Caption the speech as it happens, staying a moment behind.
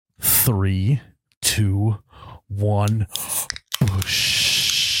3, 2, 1.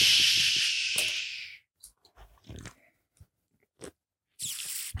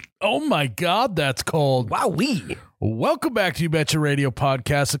 Oh my God, that's cold. Wowee. Welcome back to You Betcha Radio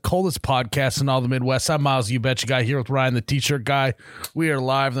Podcast, the coldest podcast in all the Midwest. I'm Miles, You Betcha Guy, here with Ryan, the T-shirt guy. We are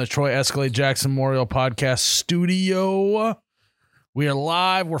live in the Troy Escalade Jackson Memorial Podcast studio. We are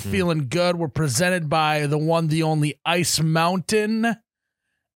live. We're feeling good. We're presented by the one, the only Ice Mountain.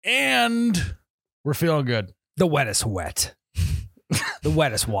 And we're feeling good. The wettest wet. The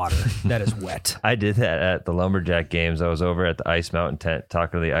wettest water that is wet. I did that at the Lumberjack games. I was over at the Ice Mountain tent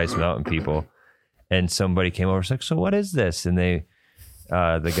talking to the Ice Mountain people, and somebody came over and was like, "So what is this?" And they,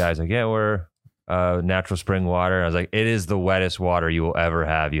 the guy's like, "Yeah, we're natural spring water." And I was like, "It is the wettest water you will ever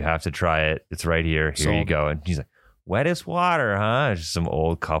have. You have to try it. It's right here. Here you go." And he's like, "Wettest water, huh?" It's just some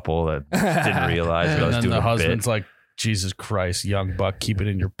old couple that didn't realize I was And then doing the a husband's bit. like, "Jesus Christ, young buck, keep it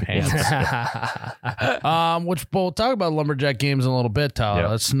in your pants." Which we'll talk about Lumberjack games in a little bit, Tyler. Yep.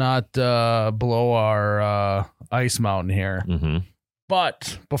 Let's not blow our Ice Mountain here. Mm-hmm.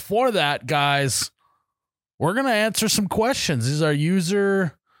 But before that, guys, we're going to answer some questions. These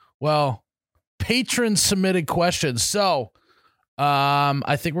are patron submitted questions. So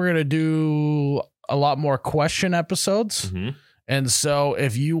I think we're going to do a lot more question episodes. Mm-hmm. And so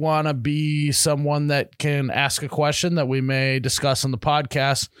if you want to be someone that can ask a question that we may discuss on the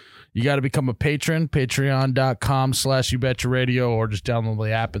podcast, you got to become a patron, patreon.com/YouBetchaRadio, or just download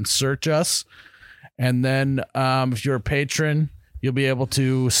the app and search us. And then if you're a patron, you'll be able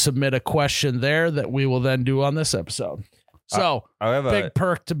to submit a question there that we will then do on this episode. So I have big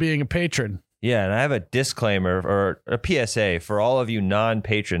perk to being a patron. Yeah, and I have a disclaimer or a PSA for all of you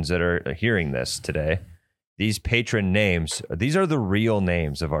non-patrons that are hearing this today. These patron names, these are the real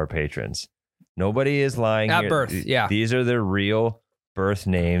names of our patrons. Nobody is lying At here. birth, yeah. These are their real birth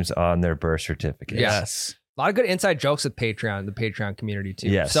names on their birth certificates. Yes. A lot of good inside jokes with Patreon, the Patreon community too.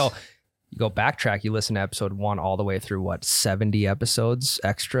 Yes. So you go backtrack, you listen to episode 1 all the way through 70 episodes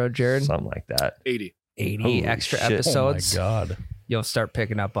extra, Jared? Something like that. 80. 80 Holy extra shit. episodes. Oh my God. You'll start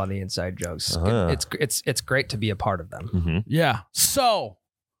picking up on the inside jokes. Uh-huh. It's great to be a part of them. Mm-hmm. Yeah. So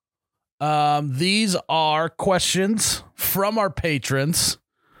these are questions from our patrons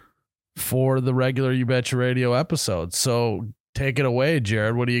for the regular You Betcha Radio episode. So take it away,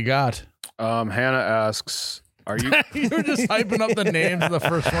 Jared. What do you got? Hannah asks, "Are you You're just hyping up the names. The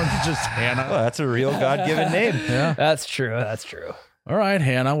first one's just Hannah. Well, that's a real God-given name. Yeah. That's true. That's true. All right,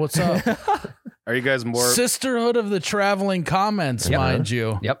 Hannah. What's up? are you guys more Sisterhood of the Traveling Comments, Yep. mind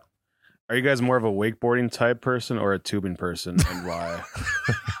you. Yep. are you guys more of a wakeboarding type person or a tubing person, and why?"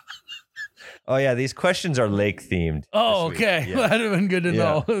 Oh, yeah, these questions are lake themed. Oh, this week. okay. Yeah. That'd have been good to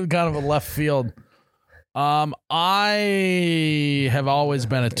know. Kind of a left field. I have always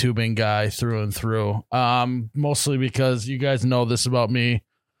been a tubing guy through and through. Mostly because you guys know this about me,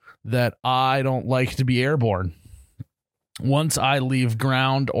 that I don't like to be airborne. Once I leave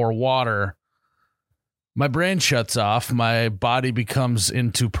ground or water, my brain shuts off. My body becomes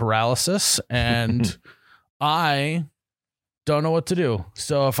into paralysis, and I don't know what to do.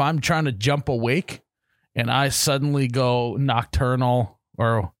 So if I'm trying to jump awake and I suddenly go nocturnal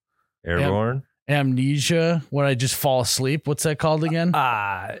or Airborne? amnesia when I just fall asleep, what's that called again?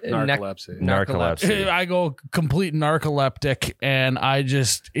 Narcolepsy. Narcolepsy. I go complete narcoleptic and I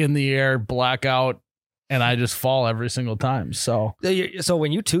just in the air black out and I just fall every single time. So So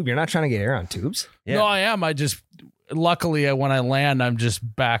when you tube, you're not trying to get air on tubes? Yeah. no, I am. I just luckily when I land, I'm just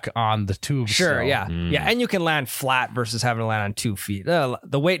back on the tube. Sure, still. yeah. Mm. Yeah, and you can land flat versus having to land on 2 feet.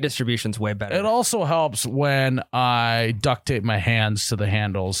 The weight distribution's way better. It also helps when I duct tape my hands to the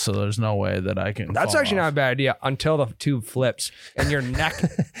handles, so there's no way that I can. That's fall actually not a off. bad idea until the tube flips and your neck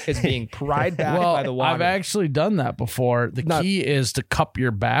is being pried back Well, by the water. I've actually done that before. The Not- key is to cup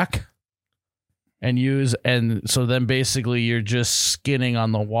your back and so then basically you're just skinning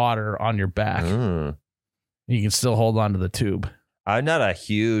on the water on your back. Mm. You can still hold on to the tube. I'm not a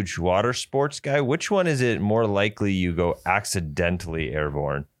huge water sports guy. Which one is it more likely you go accidentally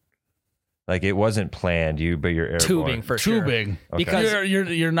airborne? Like it wasn't planned, but you're airborne. tubing for sure. Tubing. Okay. Because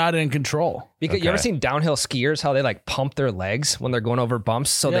You're not in control. you ever Okay. seen downhill skiers how they like pump their legs when they're going over bumps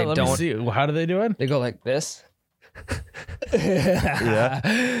so Yeah, they let me don't see. How do they do it? they go like this.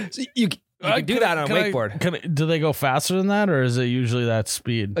 Yeah. So you can do that on a wakeboard. Do they go faster than that, or is it usually that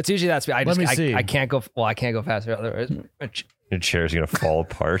speed? It's usually that speed. Let me see. I can't go. Well, I can't go faster. Otherwise, Your chair's going to fall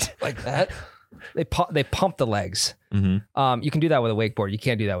apart. like that. They pump the legs. Mm-hmm. You can do that with a wakeboard. You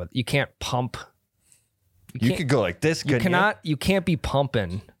can't do that with. You can't pump. You can't- could go like this. You couldn't cannot. You can't be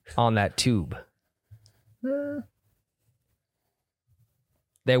pumping on that tube.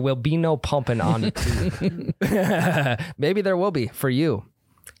 There will be no pumping on the tube. Maybe there will be for you.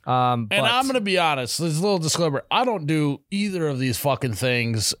 And I'm going to be honest, there's a little disclaimer. I don't do either of these fucking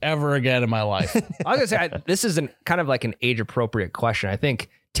things ever again in my life. I was going to say, this is kind of like an age-appropriate question. I think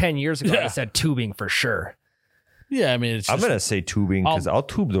 10 years ago, I said tubing for sure. Yeah, I mean, it's I'm just, going to say tubing because I'll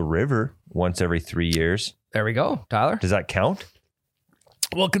tube the river once every 3 years. There we go. Tyler? Does that count?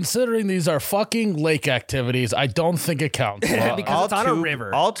 well, considering these are fucking lake activities, I don't think it counts. Because it's on a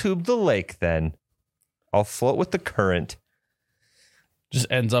river. I'll tube the lake then. I'll float with the current. Just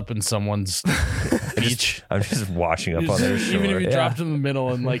ends up in someone's beach. I'm just washing up on their shore. Even if you dropped in the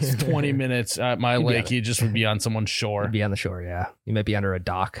middle in like 20 minutes at my lake, you just would be on someone's shore. You'd be on the shore, yeah. You might be under a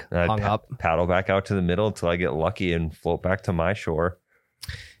dock, And I'd hung up. paddle back out to the middle until I get lucky and float back to my shore.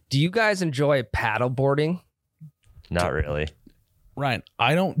 Do you guys enjoy paddle boarding? Not really. Ryan,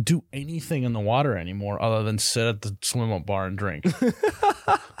 I don't do anything in the water anymore other than sit at the swim up bar and drink.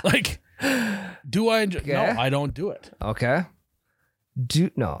 Like, do I enjoy? Okay. No, I don't do it. Okay.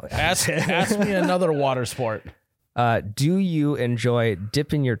 No. Ask me another water sport. Do you enjoy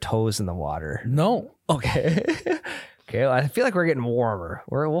dipping your toes in the water? No. Okay. Okay. Well, I feel like we're getting warmer.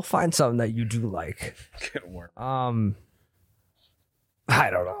 We'll find something that you do like. Get warm. I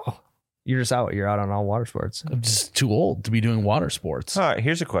don't know. You're out on all water sports. I'm just too old to be doing water sports. All right,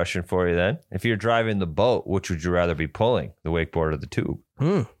 here's a question for you then. If you're driving the boat, which would you rather be pulling, the wakeboard or the tube?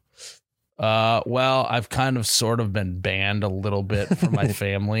 Well, I've kind of sort of been banned a little bit from my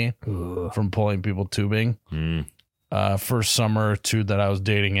family from pulling people tubing. First summer or two that I was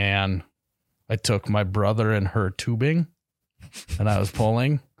dating Ann, I took my brother and her tubing and I was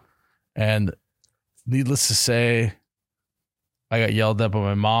pulling. And needless to say, I got yelled at by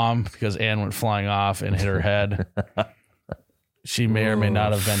my mom because Ann went flying off and hit her head. She may or may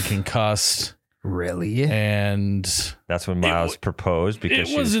not have been concussed. Really? And That's when Miles proposed because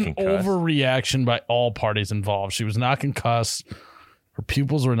she it was was an concussed. overreaction by all parties involved. She was not concussed. Her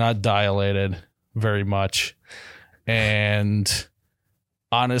pupils were not dilated very much. And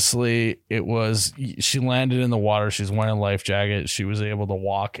honestly, she landed in the water. She's wearing a life jacket. She was able to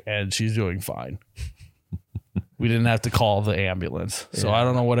walk and she's doing fine. We didn't have to call the ambulance. So I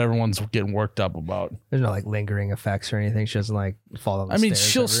don't know what everyone's getting worked up about. There's no like lingering effects or anything. She doesn't like fall down the I mean,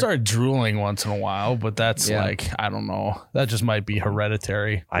 stairs she'll ever? start drooling once in a while, but that's like, I don't know. That just might be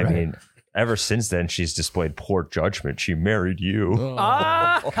hereditary. I mean, ever since then, she's displayed poor judgment. She married you.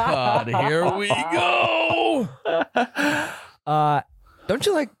 Oh, God, here we go. Don't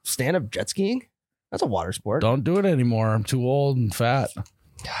you like stand-up jet skiing? That's a water sport. Don't do it anymore. I'm too old and fat.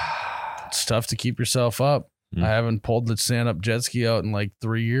 It's tough to keep yourself up. I haven't pulled the stand-up jet ski out in like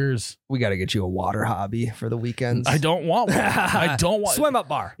 3 years. We got to get you a water hobby for the weekends. I don't want one. I don't want swim up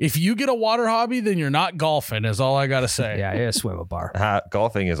bar. If you get a water hobby, then you're not golfing, is all I got to say. Yeah, swim up bar.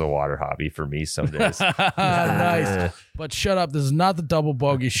 Golfing is a water hobby for me some days. Nice. But shut up. This is not the Double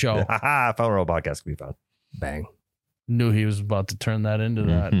Bogey Show. Fun Roll Podcast can be fun. Bang. Knew he was about to turn that into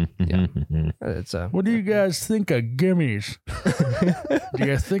that. Yeah. It's What do you guys think of gimmies? Do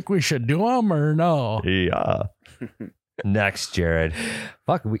you think we should do them or no? Yeah. Next, Jared.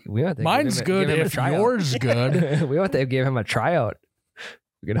 fuck. We have to Mine's good give him a if tryout. yours good. We have to give him a tryout.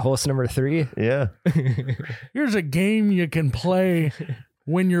 We can host number 3. Yeah. Here's a game you can play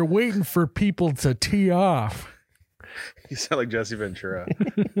when you're waiting for people to tee off. You sound like Jesse Ventura.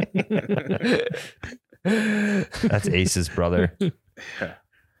 That's Ace's brother.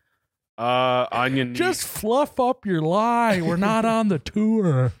 Onion. Just fluff up your lie. We're not on the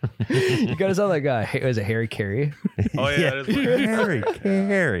tour. You gotta sound like was it Harry Carey? Oh yeah, that is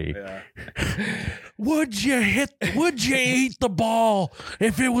Harry. yeah. Would you eat the ball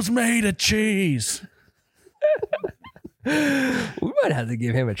if it was made of cheese? We might have to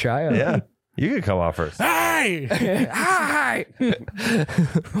give him a tryout. Yeah. You can come off first. Hey! Hi. You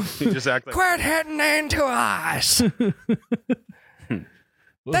just act like Quit hitting into us.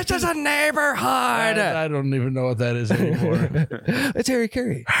 This is a neighborhood. I don't even know what that is anymore. It's Harry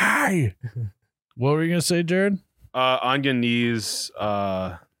Carey. Hi. What were you gonna say, Jared? on your knees.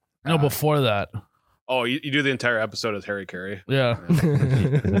 No, before that. Oh, you do the entire episode as Harry Carey. Yeah.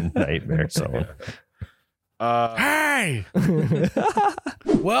 Nightmare song. Hey!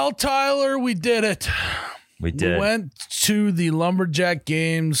 Well, Tyler, we did it. We did. We went to the Lumberjack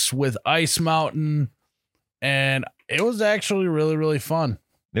Games with Ice Mountain, and it was actually really, really fun.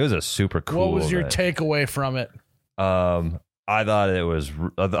 It was a super cool. What was your event. takeaway from it? I thought it was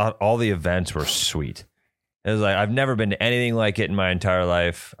all the events were sweet. It was like I've never been to anything like it in my entire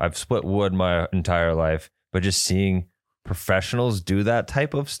life. I've split wood my entire life, but just seeing professionals do that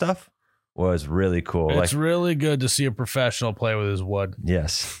type of stuff was really cool. It's really good to see a professional play with his wood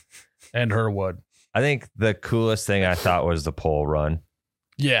Yes. and her wood. I think the coolest thing I thought was the pole run.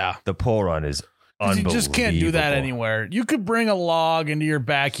 Yeah. The pole run is 'Cause unbelievable. you just can't do that anywhere. You could bring a log into your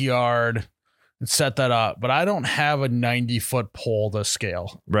backyard and set that up, but I don't have a 90-foot pole to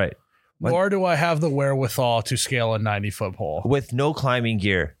scale. Right. What? Nor do I have the wherewithal to scale a 90-foot pole. With no climbing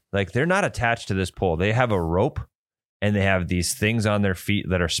gear. Like they're not attached to this pole. They have a rope and they have these things on their feet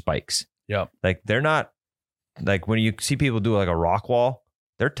that are spikes. Yep. Like they're not like when you see people do like a rock wall,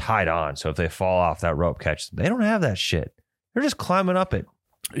 they're tied on. So if they fall off, that rope catches them. They don't have that shit. They're just climbing up it.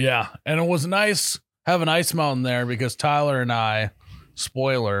 Yeah. And it was nice having Ice Mountain there because Tyler and I,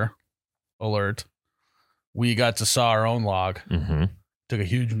 spoiler alert, we got to saw our own log. Mm-hmm. Took a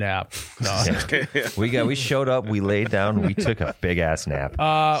huge nap. No. We showed up, we laid down, we took a big ass nap.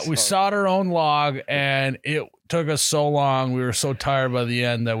 We sawed our own log, and it took us so long. We were so tired by the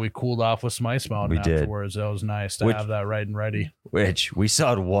end that we cooled off with some Ice Mountain We did. afterwards. That was nice to have that right and ready. Which we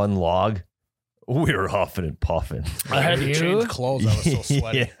sawed one log. We were huffing and puffing. I had to change clothes. I was so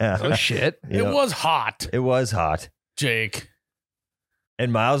sweaty. Yeah. Oh shit. Yeah. It was hot, It was hot. Jake.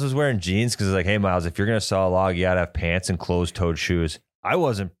 And Miles was wearing jeans because it's like, hey, Miles, if you're going to saw a log, you got to have pants and closed-toed shoes. I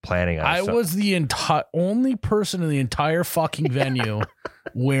wasn't planning on I was the only person in the entire fucking venue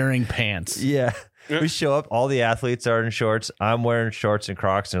wearing pants. Yeah. We show up, all the athletes are in shorts. I'm wearing shorts and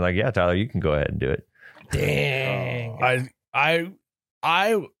Crocs. And they're like, yeah, Tyler, you can go ahead and do it. Dang.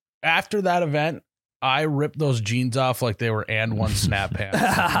 I after that event, I ripped those jeans off like they were and one snap pants.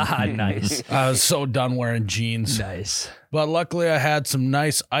 Nice. I was so done wearing jeans. Nice. But luckily I had some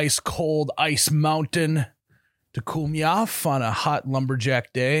nice ice cold Ice Mountain to cool me off on a hot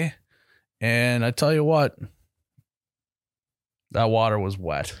lumberjack day. And I tell you what, that water was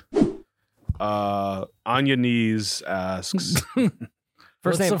wet. Anya Knees asks,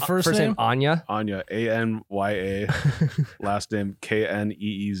 What's the first name? Anya. Anya, Anya, last name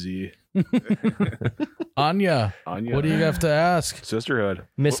Kneez. Anya, Anya. what do you have to ask? Sisterhood.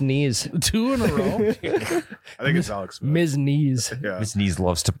 Miss Knees. 2 in a row? I think it's Alex Smith. Ms. Knees. Yeah. Miss Knees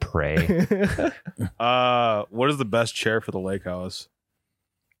loves to pray. What is the best chair for the lake house?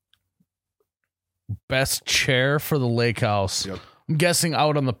 Best chair for the lake house. Yep. I'm guessing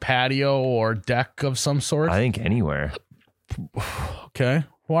out on the patio or deck of some sort. I think anywhere. Okay.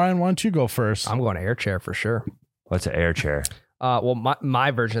 Ryan, why don't you go first? I'm going to air chair for sure. What's an air chair? Well,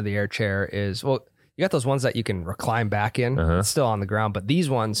 my version of the air chair is, well, you got those ones that you can recline back in. Uh-huh. It's still on the ground, but these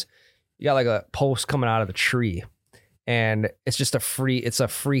ones, you got like a post coming out of the tree, and it's just a free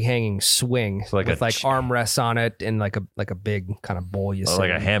hanging swing So like with a like armrests on it and like a big kind of bowl. You Oh, sit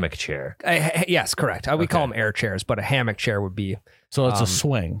like a in. hammock chair. Yes, correct. We call them air chairs, but a hammock chair would be. So it's a Um,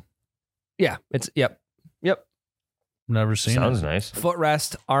 swing. Yeah, it's yep. Never seen Sounds it. nice.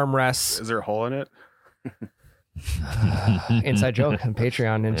 Footrest, armrests. Is there a hole in it? Inside joke on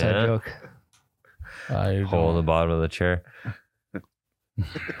Patreon. Inside Yeah. joke. I Hole in the bottom of the chair.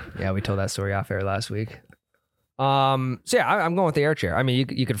 Yeah, we told that story off air last week. So yeah, I'm going with the air chair. I mean,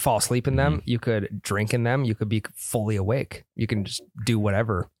 you could fall asleep in them, you could drink in them, you could be fully awake. You can just do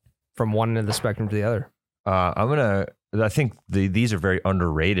whatever from one end of the spectrum to the other. I think these are very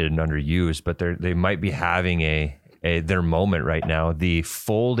underrated and underused, but they might be having their moment right now. The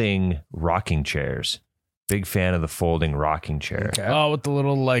folding rocking chairs. Big fan of the folding rocking chair. Oh, with the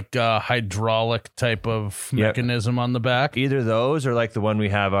little like hydraulic type of Yep. mechanism on the back. Either those or like the one we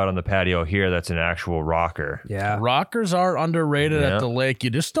have out on the patio here that's an actual rocker. Yeah. Rockers are underrated Yeah. at the lake. You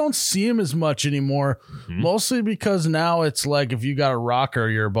just don't see them as much anymore. Mhm. Mostly because now it's like if you got a rocker,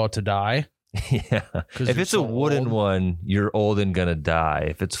 you're about to die. Yeah. 'Cause If you're it's so a wooden old. one, you're old and gonna die.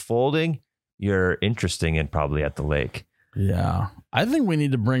 If it's folding, you're interesting and probably at the lake. Yeah. I think we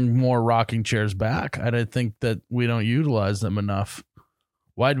need to bring more rocking chairs back. I think that we don't utilize them enough.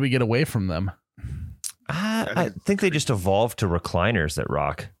 Why'd we get away from them? I think they just evolved to recliners that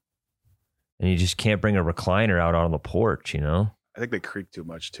rock. And you just can't bring a recliner out on the porch, you know? I think they creak too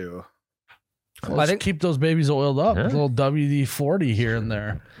much too. Let's think- keep those babies oiled up. Yeah. A little WD-40 here and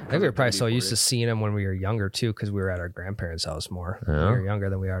there. I think we were probably so used to seeing them when we were younger too, because we were at our grandparents' house more. Yeah. We were younger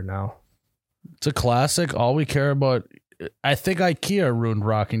than we are now. It's a classic. All we care about. I think IKEA ruined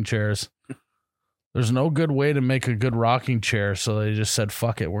rocking chairs. There's no good way to make a good rocking chair, so they just said,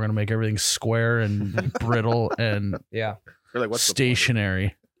 "Fuck it, we're gonna make everything square and brittle and Yeah. You're like, what's the point?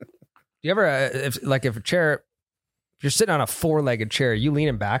 stationary." You ever if a chair, if you're sitting on a 4-legged chair, you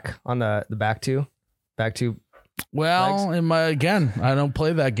leaning back on the back two Well, I don't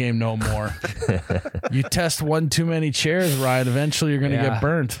play that game no more. You test one too many chairs, Ryan. Eventually, you're going to Yeah. get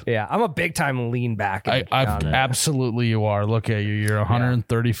burnt. Yeah, I'm a big time lean back. Absolutely, you are. Look at you. You're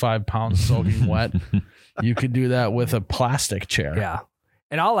 135 pounds soaking wet. You could do that with a plastic chair. Yeah.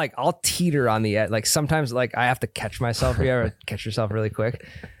 And I'll teeter on the edge. Like sometimes I have to catch myself. You ever catch yourself really quick?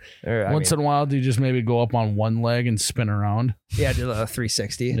 Once in a while, do you just maybe go up on one leg and spin around? Yeah, do a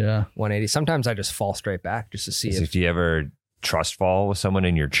 360, Yeah. 180. Sometimes I just fall straight back just to see So if. do you ever trust fall with someone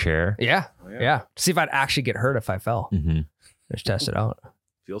in your chair? Yeah, Oh, yeah. See if I'd actually get hurt if I fell. Mm-hmm. Just test it out.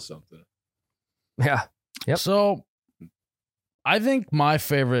 Feel something. Yeah. Yep. So I think my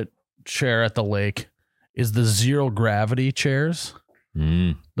favorite chair at the lake is the zero gravity chairs.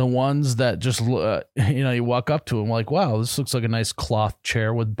 Mm. The ones that just, you walk up to them like, wow, this looks like a nice cloth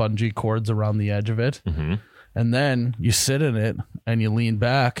chair with bungee cords around the edge of it. Mm-hmm. And then you sit in it and you lean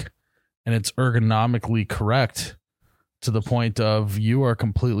back and it's ergonomically correct to the point of you are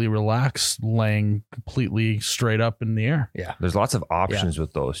completely relaxed, laying completely straight up in the air. There's lots of options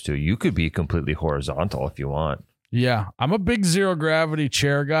with those too. You could be completely horizontal if you want. Yeah. I'm a big zero gravity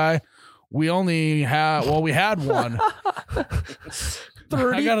chair guy. We had one.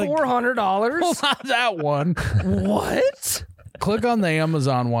 $3,400. Not that one. What? Click on the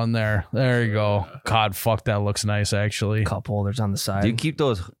Amazon one there. There you go. God, fuck, that looks nice actually. Cup holders on the side. Do you keep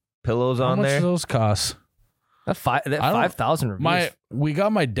those pillows How on much there? do those cost? That I don't- 5,000 reviews. We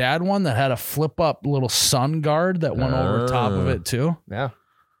got my dad one that had a flip up little sun guard that went over top of it too. Yeah,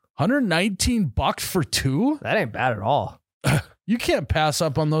 $119 for two? that ain't bad at all. You can't pass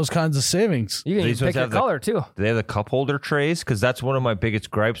up on those kinds of savings. You can These even ones pick your have the- color too. Do they have the cup holder trays? Because that's one of my biggest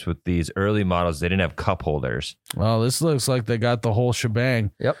gripes with these early models. They didn't have cup holders. Well, this looks like they got the whole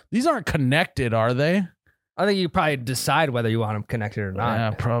shebang. Yep. These aren't connected, are they? I think you probably decide whether you want them connected or not.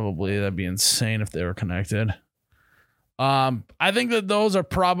 Yeah, probably. That'd be insane if they were connected. I think that those are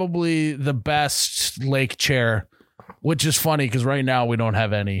probably the best lake chair, which is funny because right now we don't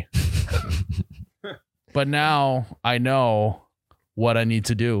have any. But now I know what I need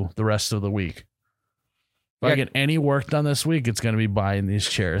to do the rest of the week. If I get any work done this week, it's going to be buying these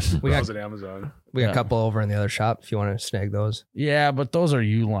chairs. We got Browse at Amazon. a couple over in the other shop if you want to snag those. Yeah, but those are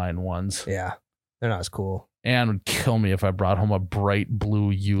Uline ones. Yeah, they're not as cool. And it would kill me if I brought home a bright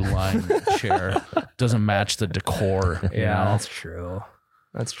blue Uline chair. Doesn't match the decor. you know? that's true.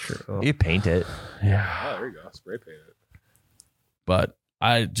 That's true. You paint it. Yeah. Oh, there you go. Spray paint it. But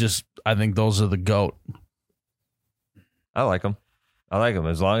I think those are the GOAT. I like them.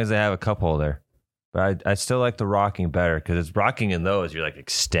 As long as they have a cup holder. But I still like the rocking better because it's rocking in those. You're like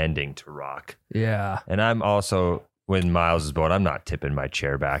extending to rock. Yeah. And I'm also, when Miles is boat, I'm not tipping my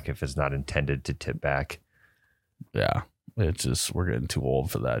chair back if it's not intended to tip back. Yeah. It's just, we're getting too old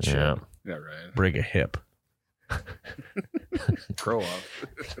for that shit. Yeah. Yeah, right. Break a hip. Grow up.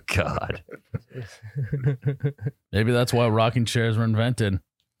 God. Maybe that's why rocking chairs were invented.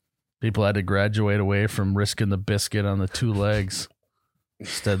 People had to graduate away from risking the biscuit on the two legs.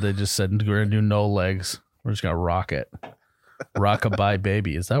 Instead, they just said, we're going to do no legs. We're just going to rock it. Rockabye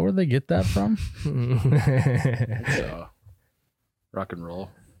baby. Is that where they get that from? So, rock and roll.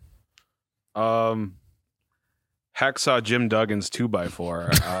 Hacksaw Jim Duggan's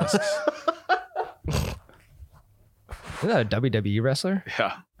 2x4 asks. Is that a WWE wrestler?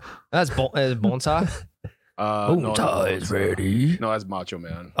 Yeah. That's Bonesaw. No, is ready. No, that's Macho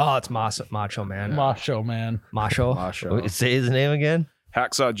Man. Oh, it's Macho Man. Macho man. Macho. Macho. Say his name again.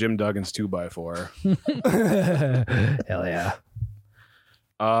 Hacksaw Jim Duggan's 2x4. Hell yeah.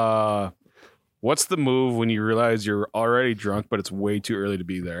 What's the move when you realize you're already drunk, but it's way too early to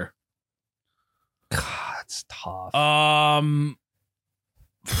be there? God, it's tough.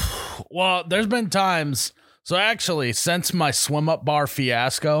 Well, there's been times. So actually, since my swim up bar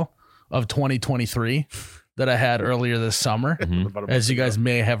fiasco of 2023 that I had earlier this summer, as you guys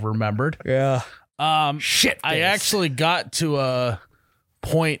may have remembered, yeah. shit, I actually got to a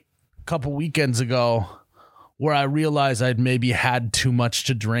point a couple weekends ago where I realized I'd maybe had too much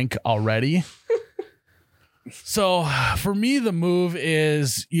to drink already. So for me, the move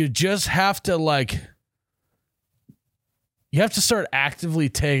is you just have to you have to start actively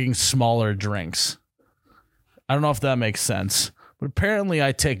taking smaller drinks. I don't know if that makes sense, but apparently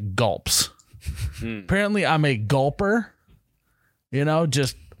I take gulps. Apparently I'm a gulper,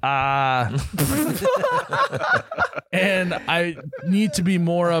 just and I need to be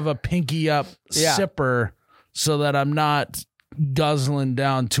more of a pinky up sipper so that I'm not guzzling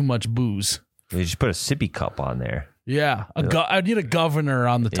down too much booze. You just put a sippy cup on there. Yeah, I need a governor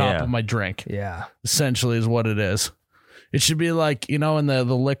on the top of my drink. Yeah. Essentially is what it is. It should be like, in the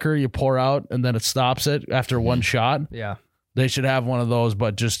liquor you pour out and then it stops it after one shot. Yeah, They should have one of those,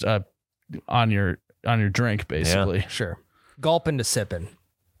 but just on your drink, basically. sure. Gulping to sipping.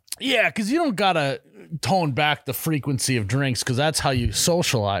 Yeah, because you don't gotta tone back the frequency of drinks, because that's how you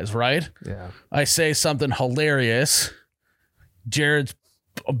socialize, right? Yeah. I say something hilarious. Jared's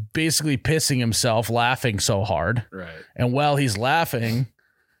basically pissing himself, laughing so hard, Right. and while he's laughing,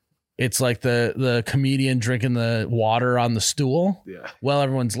 it's like the comedian drinking the water on the stool. Yeah. While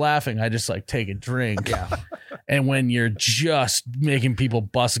everyone's laughing, I just like take a drink. Yeah. And when you're just making people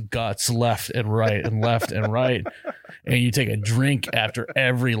bust guts left and right and left and right, and you take a drink after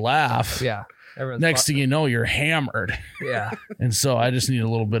every laugh, Yeah. Everyone's next thing you know, you're hammered. Yeah. And so I just need a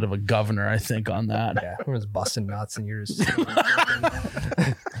little bit of a governor, I think, on that. Yeah. Everyone's busting nuts and you're just.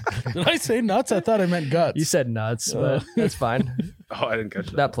 Did I say nuts? I thought I meant guts. You said nuts, but that's fine. Oh, I didn't catch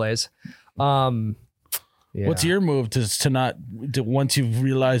that. That plays. Yeah. What's your move to not once you've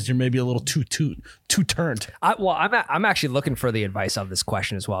realized you're maybe a little too turned? I'm actually looking for the advice of this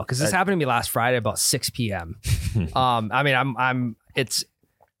question as well, because this happened to me last Friday about 6 p.m. I mean,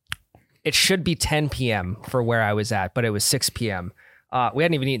 it should be 10 p.m. for where I was at, but it was 6 p.m. We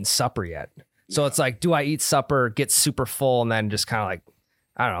hadn't even eaten supper yet, so it's like, do I eat supper, get super full, and then just kind of like,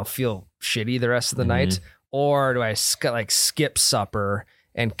 I don't know, feel shitty the rest of the night, or do I skip supper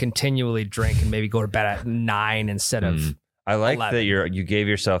and continually drink and maybe go to bed at 9 instead of I like 11. that you gave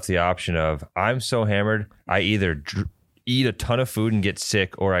yourself the option of, I'm so hammered, I either eat a ton of food and get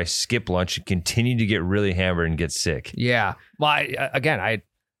sick, or I skip lunch and continue to get really hammered and get sick. Yeah. Well,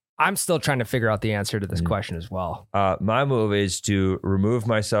 I'm still trying to figure out the answer to this question as well. My move is to remove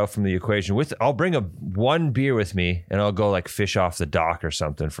myself from the equation. I'll bring one beer with me and I'll go like fish off the dock or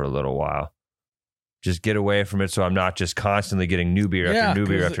something for a little while. Just get away from it, so I'm not just constantly getting new beer after new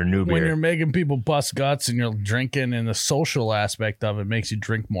beer after new beer. When you're making people bust guts and you're drinking, and the social aspect of it makes you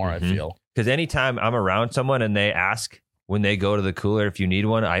drink more, I feel. Because anytime I'm around someone and they ask when they go to the cooler if you need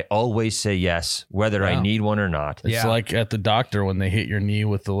one, I always say yes, whether I need one or not. It's like at the doctor when they hit your knee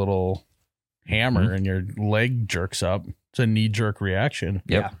with the little hammer and your leg jerks up. It's a knee jerk reaction.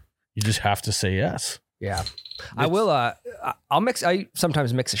 Yep. Yeah. You just have to say yes. Yeah. I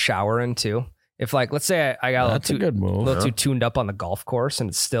sometimes mix a shower in too. If like, let's say I got That's a good move. a little too tuned up on the golf course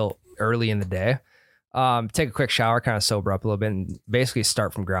and it's still early in the day, take a quick shower, kind of sober up a little bit, and basically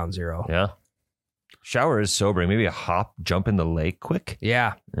start from ground zero. Yeah. Shower is sobering. Maybe a jump in the lake quick.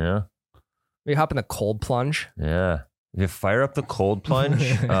 Yeah. Yeah. Maybe hop in the cold plunge. Yeah. You fire up the cold plunge,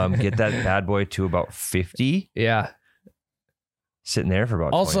 get that bad boy to about 50, Yeah. sitting there for about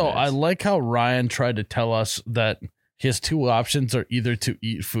 20 Also, minutes. I like how Ryan tried to tell us that his two options are either to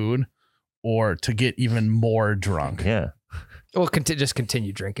eat food or to get even more drunk. Yeah. Well, just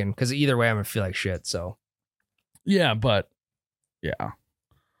continue drinking, because either way I'm gonna feel like shit. So Yeah, but yeah.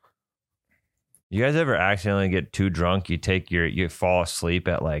 You guys ever accidentally get too drunk? You fall asleep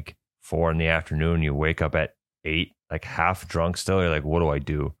at like 4 in the afternoon. You wake up at 8, like half drunk still. You're like, what do I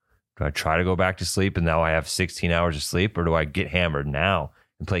do? Do I try to go back to sleep and now I have 16 hours of sleep, or do I get hammered now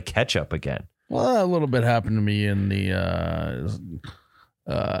and play catch up again? Well, a little bit happened to me in the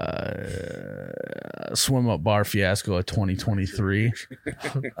swim up bar fiasco of 2023.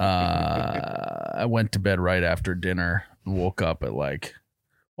 I went to bed right after dinner and woke up at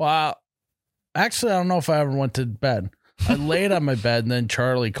actually, I don't know if I ever went to bed. I laid on my bed and then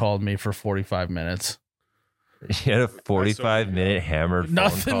Charlie called me for 45 minutes. You had a 45-minute hammered phone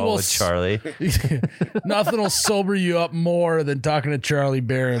Nothing call will with Charlie. Nothing will sober you up more than talking to Charlie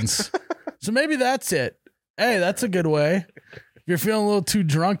Behrens. So maybe that's it. Hey, that's a good way. If you're feeling a little too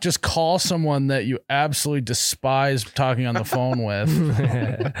drunk, just call someone that you absolutely despise talking on the phone with,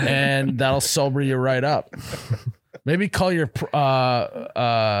 and that'll sober you right up. Maybe call your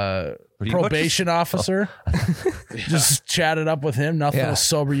probation officer. Just chat it up with him. Nothing will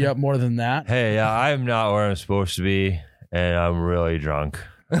sober you up more than that. Hey, I'm not where I'm supposed to be, and I'm really drunk.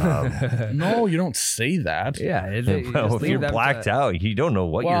 No, you don't say that. yeah, Well, if you're blacked out, you don't know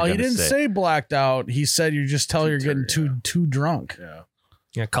what you're Well, going he to didn't say blacked out. He said you just tell you're getting too drunk. Yeah.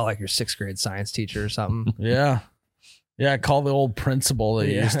 Yeah, call like your 6th grade science teacher or something. Yeah. Yeah, call the old principal that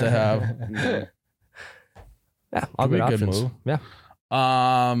you used to have. Yeah, all Could be good a good options. move. Yeah,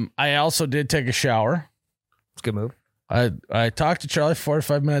 I also did take a shower. it's a good move. I talked to Charlie for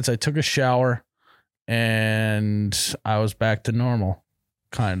 45 minutes. I took a shower and I was back to normal.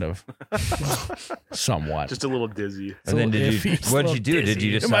 kind of, somewhat. Just a little dizzy. And then iffy, what did you do? Did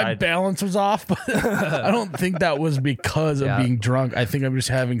you My decide? balance was off, but I don't think that was because of Yeah. being drunk. I think I'm just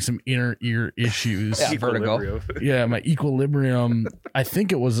having some inner ear issues. Yeah. vertigo. Equilibrium. Yeah, my equilibrium. I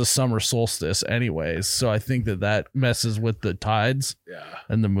think it was the summer solstice, anyways. So I think that messes with the tides Yeah.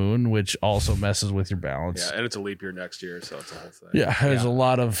 and the moon, which also messes with your balance. Yeah, and it's a leap year next year, so it's a whole thing. Yeah, there's a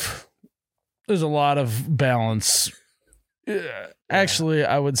lot of balance. Yeah. Actually,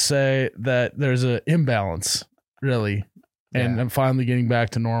 I would say that there's an imbalance, really, and Yeah. I'm finally getting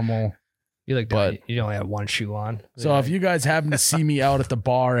back to normal. You like, But- you only have one shoe on. So if you guys happen to see me out at the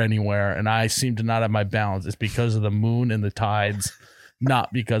bar anywhere and I seem to not have my balance, it's because of the moon and the tides,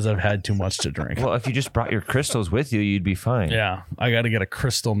 not because I've had too much to drink. Well, if you just brought your crystals with you, you'd be fine. Yeah, I got to get a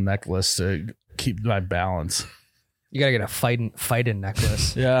crystal necklace to keep my balance. you gotta get a fighting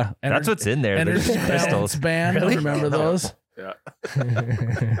necklace. Yeah, That's what's in there. energy There's balance crystals. band. Really? Remember those? Yeah.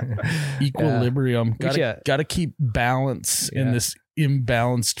 Equilibrium. Get ya- Got to keep balance in Yeah. this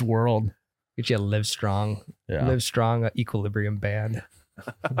imbalanced world. Get you a Live Strong, Yeah. Live Strong Equilibrium band.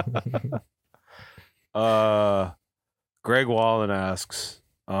 Greg Wallen asks,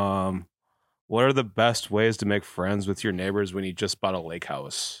 what are the best ways to make friends with your neighbors when you just bought a lake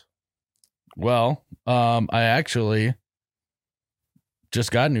house? Well, I actually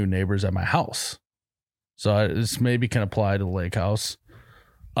just got new neighbors at my house, so this maybe can apply to the lake house.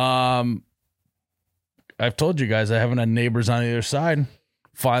 I've told you guys I haven't had neighbors on either side.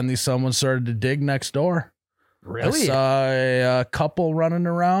 Finally, someone started to dig next door. I saw a couple running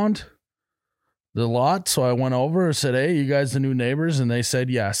around the lot, so I went over and said, "Hey, you guys the new neighbors?" And they said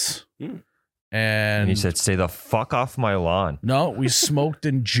yes. Hmm. And And he said, "Stay the fuck off my lawn." no, we smoked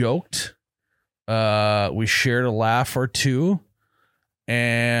and joked. We shared a laugh or two.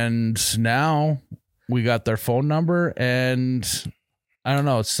 And now we got their phone number. And I don't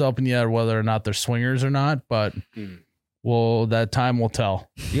know. It's still up in the air whether or not they're swingers or not. But well, that time will tell.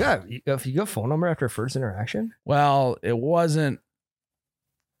 If you got a phone number after first interaction, Well, it wasn't.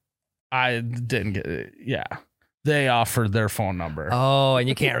 I didn't get it. Yeah. They offered their phone number. oh, and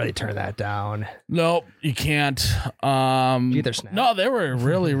you can't really turn that down. Nope, you can't. Either snap. No, they were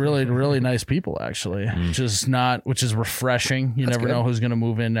really, really, really nice people, actually. Which is refreshing. You That's never good. know who's going to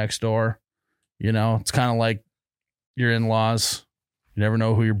move in next door. You know, it's kind of like your in-laws. You never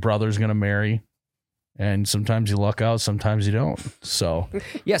know who your brother's going to marry. And sometimes you luck out, sometimes you don't. So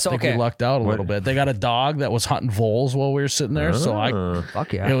Yeah, so I think okay. we lucked out a What- little bit. They got a dog that was hunting voles while we were sitting there. So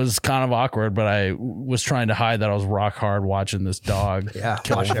Fuck it yeah. was kind of awkward, but I was trying to hide that I was rock hard watching this dog Yeah,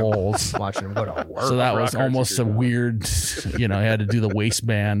 kill watching him. voles. Watching him go to work. So that rock was hard almost a secret. weird, you know, I had to do the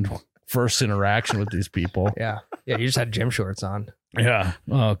waistband first interaction with these people. Yeah. Yeah, you just had gym shorts on. Yeah.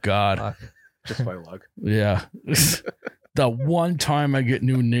 Oh God. Fuck. Just by luck. Yeah. The one time I get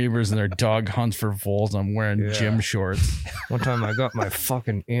new neighbors and their dog hunts for voles, I'm wearing Yeah. gym shorts. One time I got my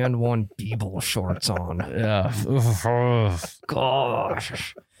fucking and one Beeble shorts on. Yeah.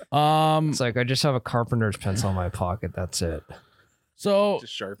 Gosh. It's like I just have a carpenter's pencil in my pocket. That's it. So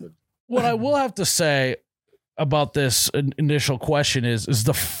Just sharpened. what I will have to say about this initial question is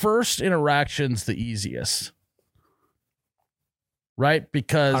the first interaction's the easiest, right?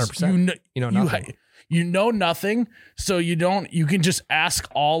 Because 100%. You know nothing. you know nothing, so you can just ask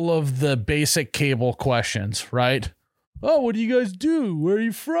all of the basic cable questions, right? Oh, what do you guys do? Where are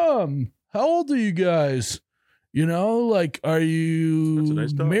you from? How old are you guys? You know, like, are That's a you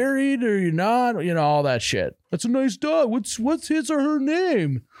nice dog. married or you're not? You know, all that shit. That's a nice dog. What's his or her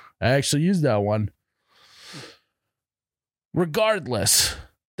name? I actually used that one. Regardless,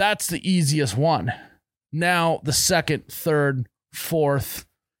 that's the easiest one. Now, the second, third, fourth,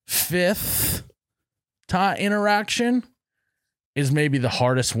 fifth interaction is maybe the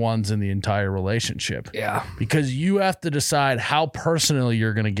hardest ones in the entire relationship. Yeah. Because you have to decide how personal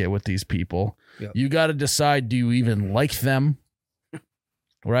you're going to get with these people. Yep. You got to decide, do you even like them?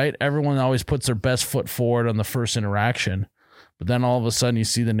 Right? Everyone always puts their best foot forward on the first interaction. But then all of a sudden you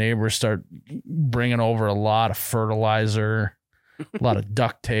see the neighbors start bringing over a lot of fertilizer, a lot of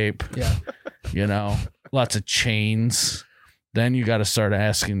duct tape, Yeah. you know, lots of chains. Then you got to start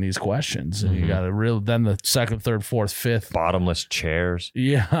asking these questions. And you got to then the second, third, fourth, fifth. Bottomless chairs.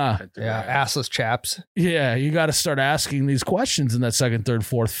 Yeah. Yeah. Assless chaps. Yeah, you got to start asking these questions in that second, third,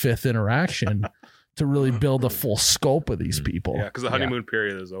 fourth, fifth interaction to really build a full scope of these people. Yeah, because the honeymoon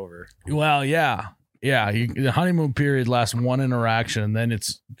period is over. Well, yeah. Yeah, the honeymoon period lasts one interaction, and then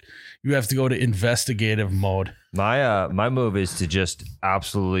you have to go to investigative mode. My move is to just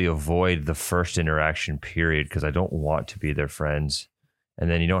absolutely avoid the first interaction period because I don't want to be their friends.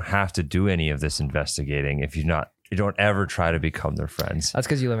 And then you don't have to do any of this investigating if you're not You don't ever try to become their friends. That's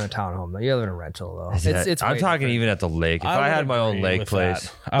because you live in a townhome. Though. You live in a rental though. It's I'm way talking different. even at the lake. If I had my own lake place,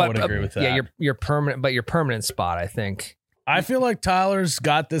 I would agree with that. Yeah, your permanent spot. I think. I feel like Tyler's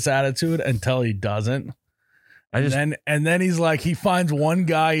got this attitude until he doesn't. And then he's like, he finds one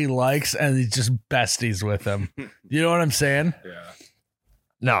guy he likes and he's just besties with him. You know what I'm saying? Yeah.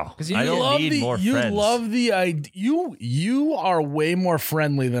 no, you I don't need more you friends. love the idea. You are way more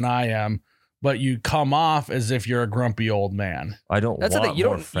friendly than I am, but you come off as if you're a grumpy old man. I don't That's want the thing. You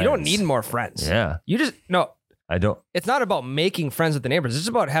more don't. friends. You don't need more friends. Yeah, You just no. I don't. It's not about making friends with the neighbors. It's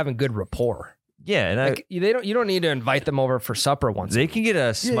about having good rapport. Yeah, and Like you don't need to invite them over for supper once. they can get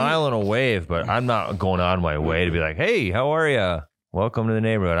a smile and a wave, but I'm not going on my way to be like, "Hey, how are you? Welcome to the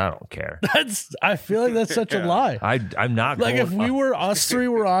neighborhood." I don't care. I feel like that's such a lie. I'm not Like going, if we were us three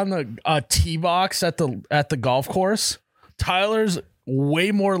were on a tee box at the golf course, Tyler's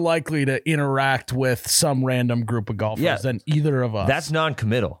way more likely to interact with some random group of golfers than either of us. That's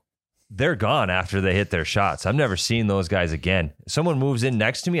non-committal. They're gone after they hit their shots. I've never seen those guys again. If someone moves in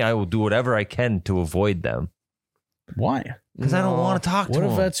next to me, I will do whatever I can to avoid them why. because I don't want to talk to What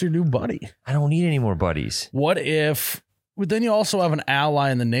them. if that's your new buddy? I don't need any more buddies. What if? But then you also have an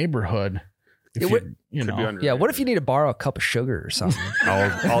ally in the neighborhood. If It you, would- you Could be know, under. Yeah. What if you need to borrow a cup of sugar or something?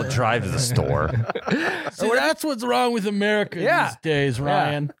 I'll drive to the store. See, that's what's wrong with America Yeah. these days,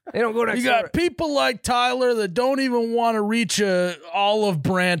 Ryan. They don't go next You door. got people like Tyler that don't even want to reach a olive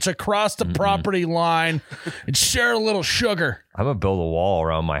branch across the property line and share a little sugar. I'm gonna build a wall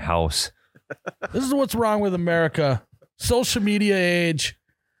around my house. This is what's wrong with America. Social media age.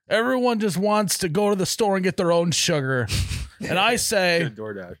 Everyone just wants to go to the store and get their own sugar. And I say, Good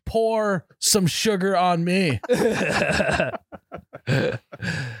DoorDash. pour some sugar on me. I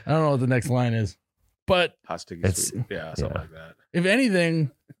don't know what the next line is. But Hot sticky It's- sweet. Yeah, something like that. if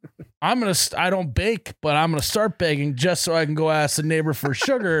anything, I don't bake, but I'm going to start baking just so I can go ask the neighbor for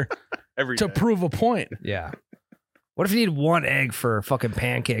sugar Every to day. prove a point. Yeah. What if you need one egg for fucking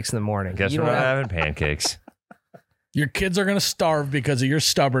pancakes in the morning? Guess you we're don't not have- having pancakes. Your kids are going to starve because of your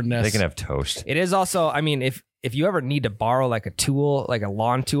stubbornness. They can have toast. It is also, I mean, if you ever need to borrow like a tool, like a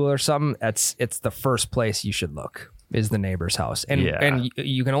lawn tool or something, it's the first place you should look is the neighbor's house. And Yeah. and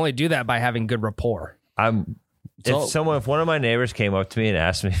you can only do that by having good rapport. If one of my neighbors came up to me and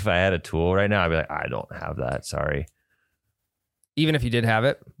asked me if I had a tool right now, I'd be like, I don't have that. Sorry. Even if you did have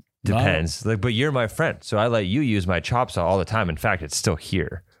it. Depends. Like, but you're my friend, so I let you use my chop saw all the time. In fact, it's still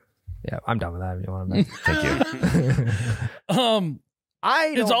here. Yeah, I'm done with that if you want to. Thank you.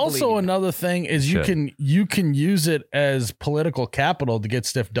 It's also another thing is you can use it as political capital to get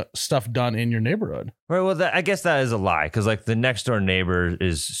stuff done in your neighborhood. Right. Well, I guess that is a lie because like the next door neighbor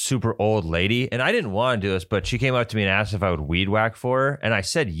is super old lady, and I didn't want to do this, but she came up to me and asked if I would weed whack for her, and I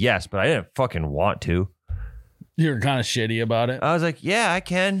said yes, but I didn't fucking want to. You're kind of shitty about it. I was like, yeah, I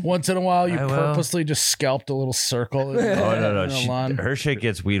can. Once in a while, you I will. purposely just scalped a little circle. Oh no, in the lawn. her shit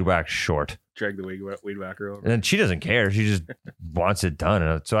gets weed whacked short, Drag the weed whacker over. and she doesn't care. She just wants it done,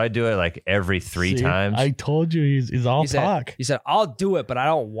 and so I do it like every three See? times. I told you he's all talk. You said I'll do it, but I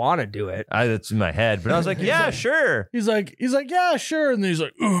don't want to do it. That's in my head, but I was like, yeah, sure. He's like, yeah, sure. And then he's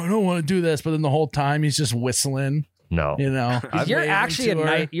like, oh, I don't want to do this. But then the whole time he's just whistling, No, you know. You're waving actually to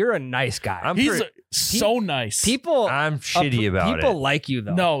her. you're a nice guy. He's so nice. People I'm shitty about people it. like you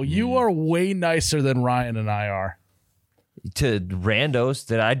though. No, you are way nicer than Ryan and I are. To randos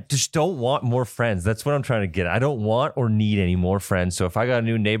that I just don't want more friends. That's what I'm trying to get at. I don't want or need any more friends. So if I got a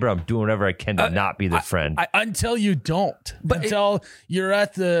new neighbor, I'm doing whatever I can to not be the friend. Until you don't. But until you're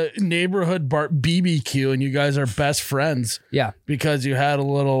at the neighborhood BBQ and you guys are best friends Yeah. because you had a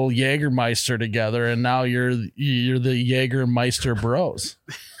little Jägermeister together and now you're the Jägermeister bros.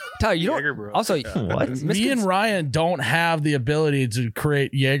 Tyler, you Jaeger, don't. bro. Also, What? Me and Ryan don't have the ability to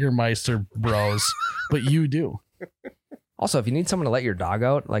create Jägermeister bros, but you do. Also, if you need someone to let your dog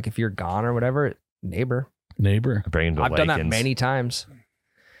out, like if you're gone or whatever, neighbor. Neighbor. Bring him to I've done that Lakins. many times.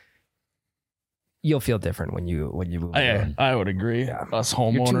 You'll feel different when you move. around. I would agree. Yeah. Us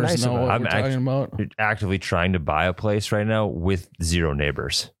You're too homeowners nice know about what it. I'm we're talking about. Actively trying to buy a place right now with zero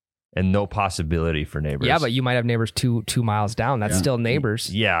neighbors and no possibility for neighbors. Yeah, but you might have neighbors 2 miles down. That's still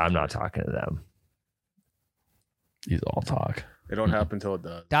neighbors. yeah, I'm not talking to them. He's all talk. It don't happen until it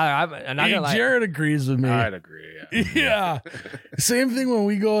does. Tyler, I'm not gonna lie. Jared agrees with me. I'd agree. Yeah. Yeah. Same thing when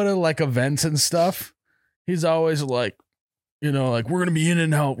we go to like events and stuff. He's always like, you know, like we're gonna be in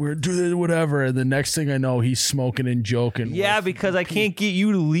and out. We're doing whatever. And the next thing I know, he's smoking and joking. Yeah, with- because I can't get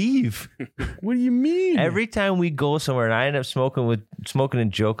you to leave. What do you mean? Every time we go somewhere and I end up smoking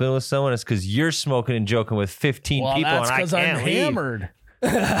and joking with someone, it's because you're smoking and joking with 15 well, people that's and I because can't I'm leave. hammered.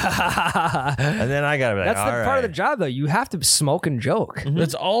 And then I gotta be like, That's the all part of the right. job, though. You have to smoke and joke.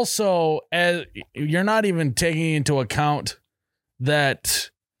 It's also as you're not even taking into account that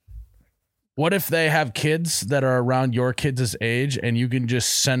what if they have kids that are around your kids' age and you can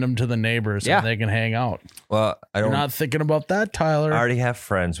just send them to the neighbors Yeah. and they can hang out. Well, I You're don't. not thinking about that, Tyler. I already have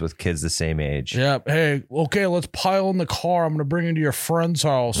friends with kids the same age. Yeah. Hey, okay, let's pile in the car. I'm going to bring you to your friend's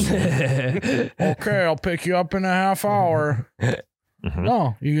house. Okay, I'll pick you up in a half hour. Mhm.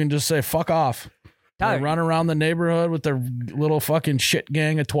 No, you can just say, fuck off. They Tyler, run around the neighborhood with their little fucking shit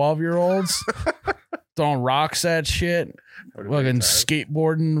gang of 12-year-olds, throwing rocks at shit, fucking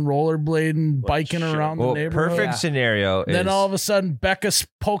skateboarding, rollerblading, biking shit. around the Well, neighborhood. perfect scenario is Then all of a sudden, Becca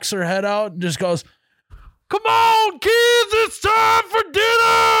pokes her head out and just goes, "Come on, kids, it's time for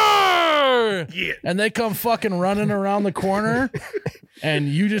dinner!" Yeah. And they come fucking running around the corner, and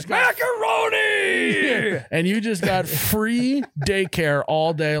you just got macaroni, and you just got free daycare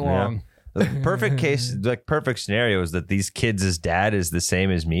all day long. the perfect case, like perfect scenario is that these kids' dad is the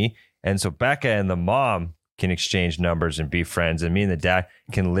same as me. And so Becca and the mom can exchange numbers and be friends. And me and the dad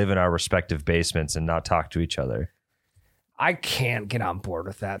can live in our respective basements and not talk to each other. I can't get on board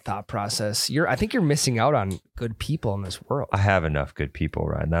with that thought process. I think you're missing out on good people in this world. I have enough good people,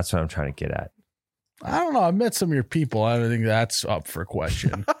 Ryan. That's what I'm trying to get at. I don't know. I met some of your people. I don't think that's up for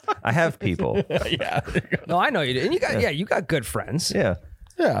question. I have people. Yeah, No, I know you did. And you got good friends. Yeah.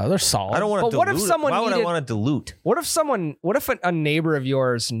 yeah, they're solid. I don't want to But what if dilute it. someone Why would I needed- want to dilute? What if a neighbor of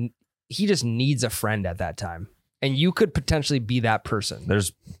yours, he just needs a friend at that time, and you could potentially be that person?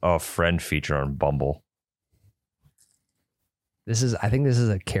 There's a friend feature on Bumble. I think this is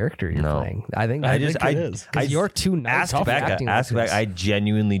a character you're No. playing. I think I just think it is. because you're too nice. Ask to be Becca. acting like Ask Becca. this. I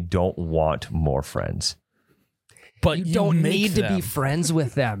genuinely don't want more friends. But You don't make need to them. be friends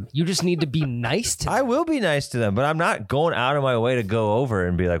with them. You just need to be nice to them. I will be nice to them, but I'm not going out of my way to go over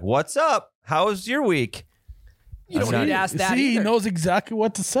and be like, "What's up? How's your week?" You don't I'm need to not- ask that See, he either. knows exactly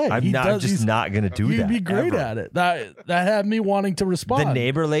what to say. I'm He not does- just he's- not going to do You'd that. be great ever. at it. That had me wanting to respond. The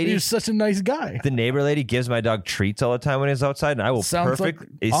neighbor lady. You're such a nice guy. The neighbor lady gives my dog treats all the time when he's outside, and I will Sounds like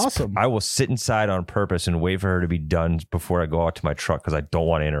awesome. I will sit inside on purpose and wait for her to be done before I go out to my truck because I don't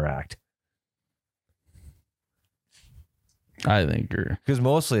want to interact. I think you're. Because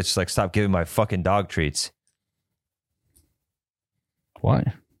mostly it's just like, stop giving my fucking dog treats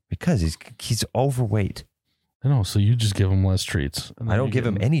Why? because he's overweight. I know. So you just give him less treats. And I then don't you give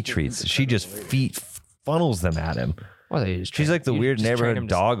him any treats. She just funnels them at him. Well, you just She's train- like the you weird just train neighborhood him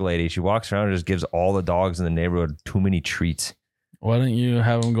to- dog lady. She walks around and just gives all the dogs in the neighborhood too many treats. Why don't you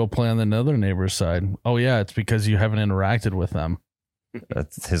have him go play on the other neighbor's side? Oh yeah, it's because you haven't interacted with them.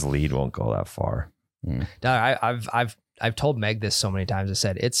 That's, his lead won't go that far. Dog, I've told Meg this so many times. I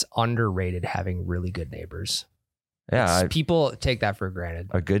said it's underrated having really good neighbors. Yeah, People take that for granted.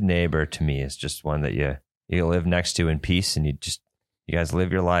 a good neighbor to me is just one that you live next to in peace, and you guys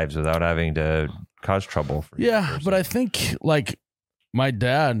live your lives without having to cause trouble. For Yeah, but I think like my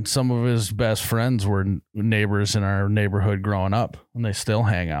dad, some of his best friends were neighbors in our neighborhood growing up, and they still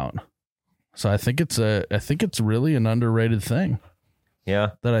hang out. So I think it's really an underrated thing.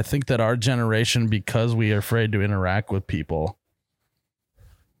 yeah, That I think that our generation, because we are afraid to interact with people.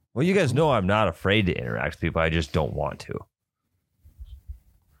 well, you guys know I'm not afraid to interact with people. I just don't want to.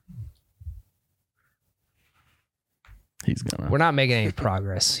 He's gonna. We're not making any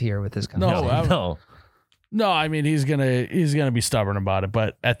progress here with this No, conversation. no. No, I mean he's gonna be stubborn about it,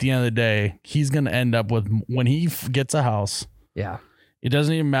 but at the end of the day, he's gonna end up with when he gets a house. Yeah. It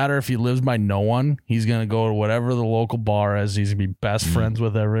doesn't even matter if he lives by no one. He's gonna go to whatever the local bar is. He's gonna be best friends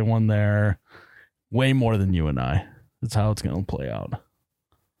with everyone there, way more than you and I. That's how it's gonna play out.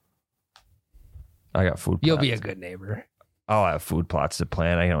 I got food. You'll plots. be a good neighbor. I'll have food plots to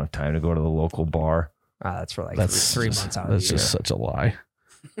plan. I don't have time to go to the local bar. That's for like That's three just- months out of That's the year. just such a lie.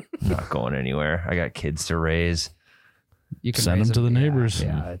 I'm not going anywhere. I got kids to raise. You can Send raise them to the yeah, neighbors.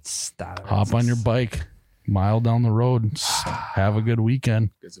 Yeah, it's that. Hop on your bike, mile down the road. Have a good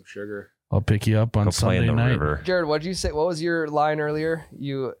weekend. Get some sugar. I'll pick you up on Go play Sunday in the night. river. Jared, what'd you say? What was your line earlier?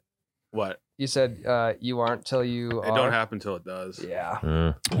 You What? said you aren't till you It don't happen till it does. Yeah.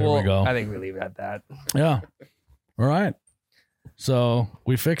 There we Well, go. I think we leave it at that. Yeah. All right. So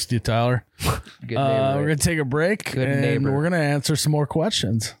we fixed you, Tyler. Good We're neighbor. gonna take a break Good and neighbor. we're gonna answer some more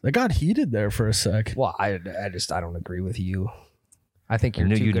questions. They got heated there for a sec. Well, I don't agree with you. I think you're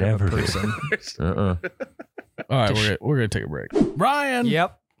knew too you'd good of a never do. person. Uh-uh. All right, we're gonna take a break. Ryan,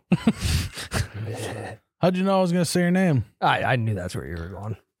 Yep. how'd you know I was gonna say your name? I knew that's where you were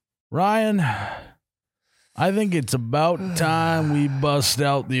going. Ryan, I think it's about time we bust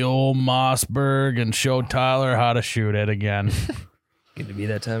out the old Mossberg and show Tyler how to shoot it again. Good to be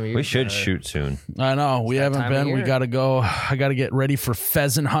that time of year. We should shoot soon. I know we that haven't time of been. We year. got to go. I got to get ready for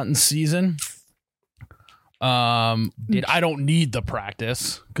pheasant hunting season. I don't need the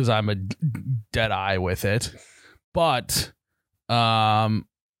practice because I'm a dead eye with it, but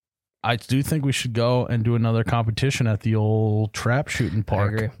I do think we should go and do another competition at the old trap shooting I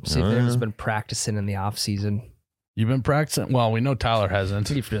park. agree. See if there's been practicing in the off season. You've been practicing? Well, we know Tyler hasn't.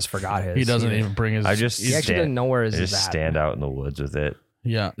 He just forgot his. He doesn't even bring his. I just He actually didn't know where his I is just at. stand out in the woods with it.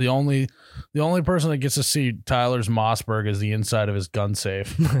 Yeah, the only person that gets to see Tyler's Mossberg is the inside of his gun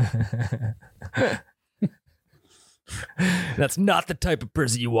safe. That's not the type of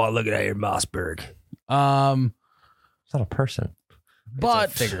person you want looking at your Mossberg. It's not a person. But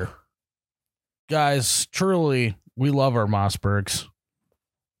It's a figure. guys, truly, we love our Mossbergs.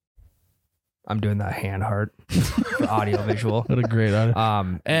 I'm doing that hand heart for audio visual. What a great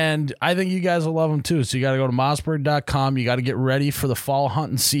idea. And I think you guys will love them too. So you got to go to mossberg.com. You got to get ready for the fall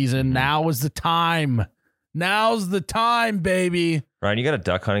hunting season. Now is the time. Now's the time, baby. Ryan, you got a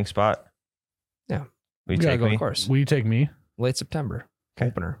duck hunting spot? Yeah. Will you We gotta take go, me? Of course. Will you take me? Late September. Okay.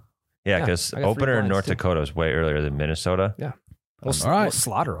 Opener. Yeah, Yeah, because I got 3 opener in blinds, North too. Dakota is way earlier than Minnesota. We'll All right.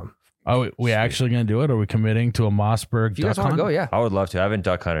 slaughter them. Are we actually going to do it? Are we committing to a Mossberg If you guys duck want to hunt? go, yeah. I would love to. I haven't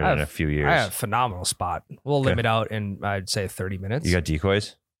duck hunted I in have- a few years. I have a phenomenal spot. We'll Okay. limit out in, I'd say, 30 minutes. You got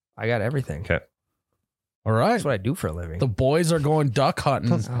decoys? I got everything. Okay. All right. That's what I do for a living. The boys are going duck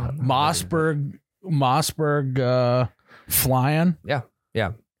hunting. Oh, no. Mossberg flying. Yeah.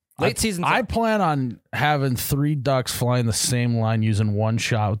 Late season. I plan on having 3 ducks flying the same line using one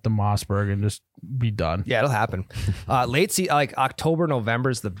shot with the Mossberg and just be done. Yeah, it'll happen. Late season, like October,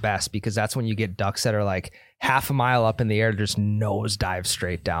 November is the best because that's when you get ducks that are like half a mile up in the air, just nose dive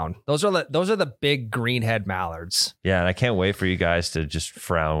straight down. Those are the big greenhead mallards. Yeah, and I can't wait for you guys to just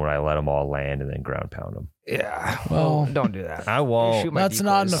frown when I let them all land and then ground pound them. Yeah. Well, don't do that. I You won't. shoot my That's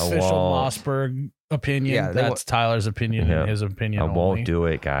not an decoys. I official won't. Mossberg opinion. Yeah, they That's Tyler's opinion Yeah. and his opinion I only. won't do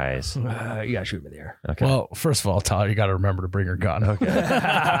it, guys. You gotta shoot them in the air. Okay. Well, first of all, Tyler, you got to remember to bring your gun. Okay.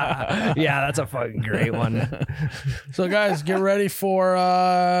 Yeah, that's a fucking great one. So, guys, get ready for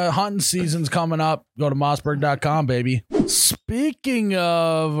hunting season's coming up. Go to mossberg.com, baby. Speaking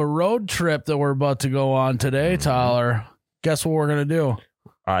of a road trip that we're about to go on today, Tyler, guess what we're going to do?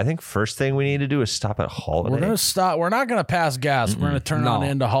 I think first thing we need to do is stop at Holiday. We're going to stop. We're not going to pass gas. We're going to turn No. on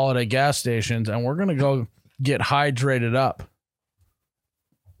into Holiday gas stations, and we're going to go get hydrated up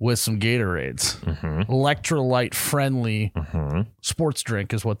with some Gatorades. Mhm. Electrolyte friendly Mhm. sports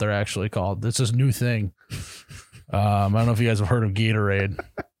drink is what they're actually called. This is a new thing. I don't know if you guys have heard of Gatorade.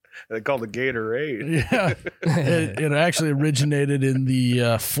 They call it Gatorade. Yeah, it actually originated in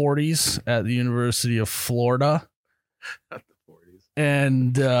the 40s at the University of Florida,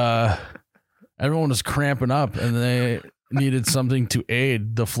 and everyone was cramping up, and they needed something to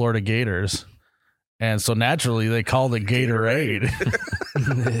aid the Florida Gators, and so naturally they called it Gatorade.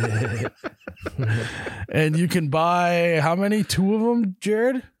 And you can buy how many? 2 of them,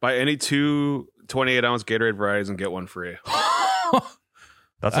 Jared? Buy any 2 28-ounce Gatorade varieties and get one free.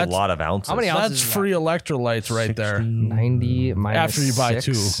 That's That's- a lot of ounces. How many ounces That's is that? free electrolytes right there. 90 minus After you buy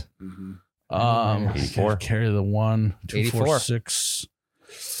 6. 2. Mhm. 84. Carry the 1, 2, 4, 84. 6.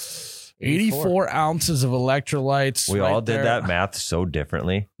 84 ounces of electrolytes. We right all did there. that math so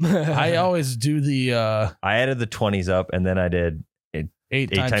differently. I always do the I added the 20s up and then I did 8 8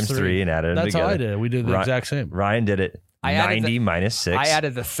 times 3 and added them That's how together. I did. We did the Right. exact same. Ryan did it I added 90 minus 6. I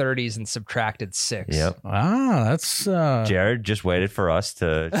added the 30s and subtracted 6. Yep. Ah, that's Jared just waited for us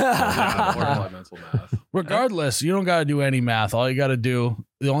to. Yeah, more about mental math. regardless, you don't got to do any math. All you got to do,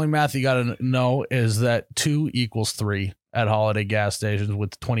 the only math you got to know is that 2 equals 3 at Holiday gas stations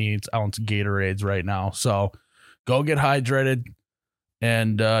with 28-ounce Gatorades right now. So go get hydrated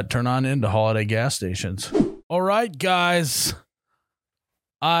and turn on into Holiday gas stations. All right, guys.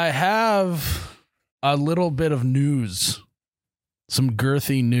 I have a little bit of news, some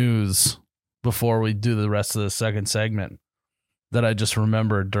girthy news before we do the rest of the second segment that I just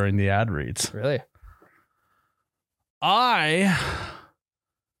remembered during the ad reads. Really? I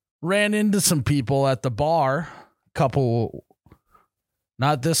ran into some people at the bar,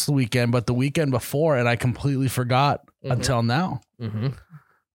 not this weekend, but the weekend before, and I completely forgot until now. Mm-hmm.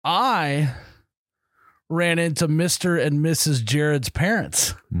 I ran into Mr. and Mrs. Jared's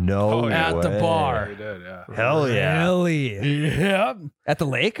parents. No. Oh, yeah. At the way. bar. We did, yeah. Hell yeah. Really? Yep. At the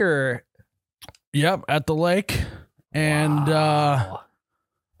lake or? Yep, at the lake. And Wow.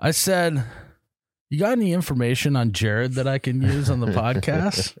 I said, "You got any information on Jared that I can use on the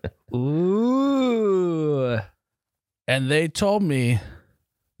podcast?" Ooh. And they told me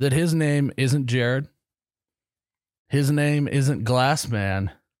that his name isn't Jared. His name isn't Glassman.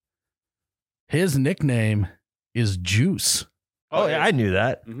 His nickname is Juice. Oh, yeah, I knew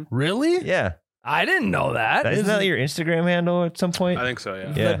that. Really? Yeah. I didn't know that. Isn't that your Instagram handle at some point? I think so.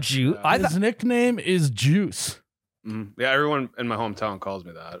 Yeah. Yeah. The Jew. His nickname is Juice. Yeah. Everyone in my hometown calls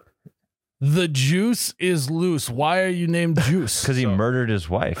me that. The juice is loose. Why are you named Juice? Because he murdered his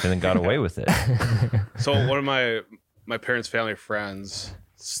wife and then got away with it. So one of my parents' family friends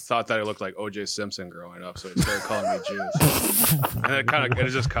thought that I looked like O.J. Simpson growing up, so they started calling me Juice, and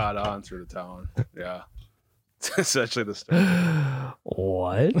it just caught on through the town. Yeah, it's essentially the story.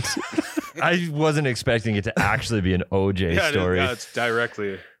 What? I wasn't expecting it to actually be an OJ story. Yeah, it's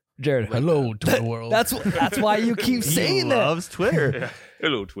directly. Jared. Hello, Twitter world. That's why you keep saying he that. loves Twitter. Yeah.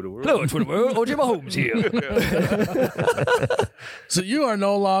 Hello, Twitter world. Hello, Twitter world. OJ Mahomes here. So you are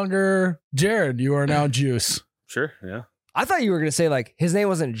no longer Jared. You are now Juice. Sure. Yeah. I thought you were gonna say like his name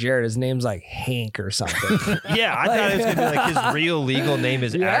wasn't Jared. His name's like Hank or something. Yeah, I thought it was gonna be like his real legal name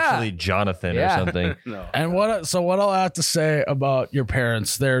is Yeah. actually Jonathan Yeah. or something. No. And what I'll have to say about your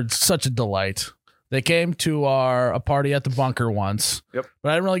parents, they're such a delight. They came to a party at the bunker once. Yep. But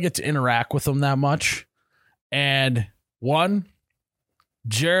I didn't really get to interact with them that much. And one,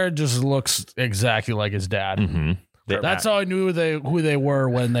 Jared just looks exactly like his dad. Mm-hmm. That's how I knew who they were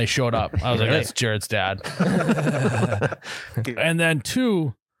when they showed up. I was like, that's Jared's dad. And then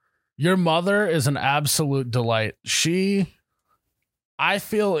two, your mother is an absolute delight. I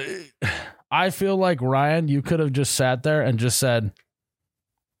feel like, Ryan, you could have just sat there and just said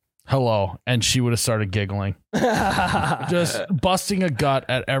hello, and she would have started giggling, just busting a gut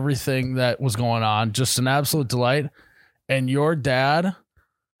at everything that was going on. Just an absolute delight. And your dad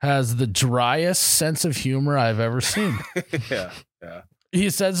has the driest sense of humor I've ever seen. Yeah. Yeah.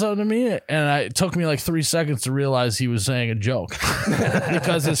 He said something to me, and it took me like 3 seconds to realize he was saying a joke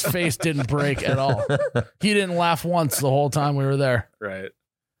because his face didn't break at all. He didn't laugh once the whole time we were there. Right.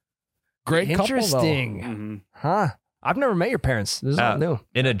 Great couple, though. Interesting. Mm-hmm. Huh? I've never met your parents. This is all new.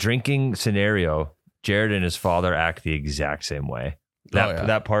 In a drinking scenario, Jared and his father act the exact same way.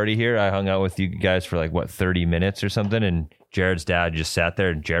 That party here, I hung out with you guys for 30 minutes or something, and Jared's dad just sat there,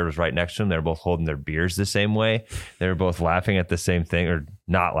 and Jared was right next to him. They were both holding their beers the same way. They were both laughing at the same thing, or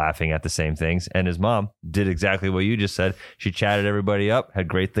not laughing at the same things. And his mom did exactly what you just said. She chatted everybody up, had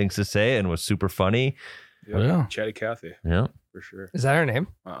great things to say, and was super funny. Yep. Yeah. Chatty Cathy. Yeah. For sure. Is that her name?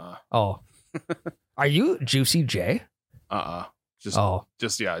 Oh. Are you Juicy J? Just the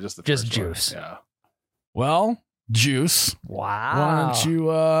Just first one. Juice. Yeah. Well, Juice, Wow. why don't you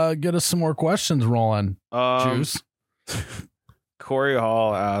get us some more questions rolling, Juice? Corey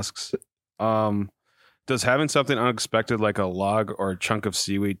Hall asks, does having something unexpected like a log or a chunk of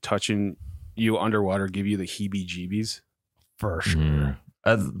seaweed touching you underwater give you the heebie-jeebies? For sure.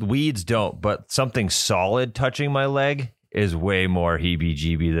 Weeds don't, but something solid touching my leg is way more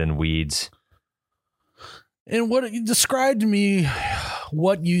heebie-jeebie than weeds. And what you describe to me,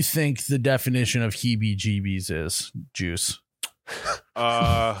 what you think the definition of heebie-jeebies is, Juice?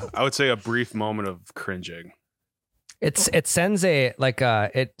 I would say a brief moment of cringing. It sends a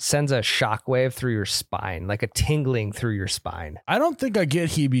shockwave through your spine, like a tingling through your spine. I don't think I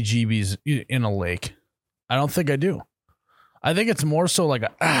get heebie-jeebies in a lake. I don't think I do. I think it's more so like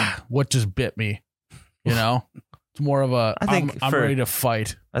what just bit me, you know? It's more of a, I'm ready to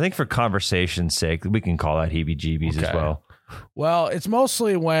fight. I think for conversation's sake, we can call that heebie-jeebies as well. Well, it's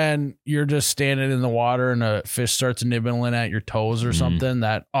mostly when you're just standing in the water and a fish starts nibbling at your toes or something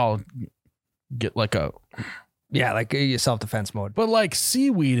that I'll get like a... Yeah, like self-defense mode. But like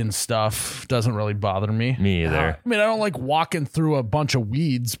seaweed and stuff doesn't really bother me. Me either. I mean, I don't like walking through a bunch of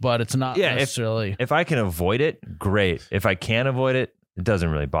weeds, but it's not necessarily... If I can avoid it, great. If I can't avoid it, it doesn't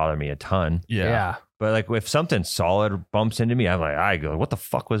really bother me a ton. Yeah. But like if something solid bumps into me, I go, what the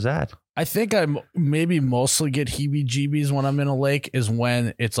fuck was that? I think I maybe mostly get heebie-jeebies when I'm in a lake is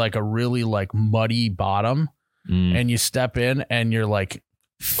when it's like a really like muddy bottom and you step in and your like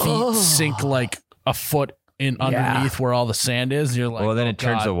feet sink like a foot in underneath where all the sand is. You're like, well, then it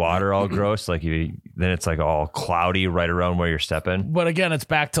turns the water all gross. Like then it's like all cloudy right around where you're stepping. But again, it's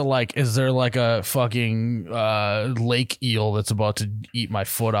back to like, is there like a fucking lake eel that's about to eat my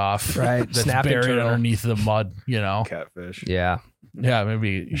foot off? Right. That's Snapping buried turtle. underneath the mud, you know? Catfish. Yeah. Yeah,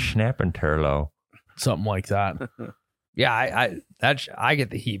 maybe Snapping turlo. something like that. Yeah, I get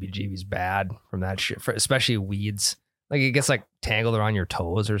the heebie-jeebies bad from that shit, especially weeds. Like it gets like tangled around your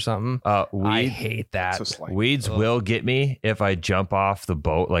toes or something. I hate that. Weeds will get me if I jump off the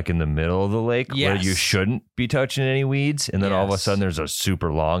boat like in the middle of the lake where you shouldn't be touching any weeds, and then all of a sudden there's a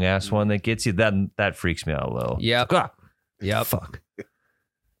super long ass one that gets you. That freaks me out a little. Yep. Like, Yep. Fuck.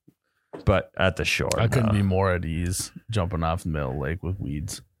 but at the shore. I couldn't no. be more at ease jumping off the middle of the lake with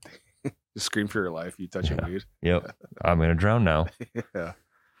weeds. Just scream for your life. You touching Yeah. weed. Yep. I'm going to drown now. Yeah.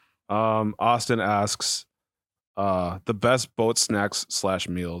 Austin asks, the best boat snacks /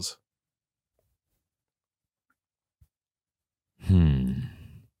 meals.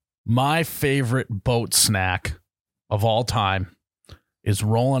 My favorite boat snack of all time is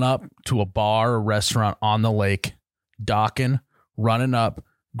rolling up to a bar or restaurant on the lake, docking, running up,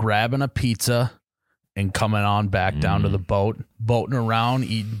 grabbing a pizza, and coming on back down to the boat, boating around,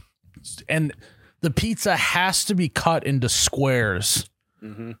 eating. And the pizza has to be cut into squares.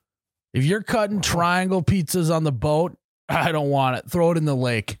 Mm-hmm. If you're cutting triangle pizzas on the boat, I don't want it. Throw it in the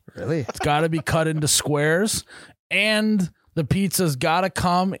lake. Really? It's got to be cut into squares, and the pizza's got to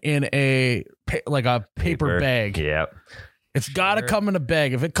come in a paper bag. Yep. It's got to come in a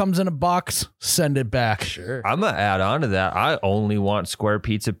bag. If it comes in a box, send it back. Sure. I'm going to add on to that. I only want square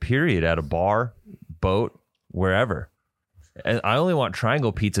pizza, period, at a bar, boat, wherever. And I only want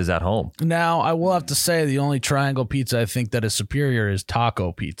triangle pizzas at home. Now, I will have to say the only triangle pizza I think that is superior is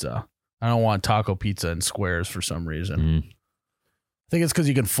taco pizza. I don't want taco pizza in squares for some reason. I think it's because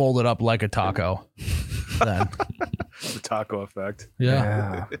you can fold it up like a taco. Then. The taco effect.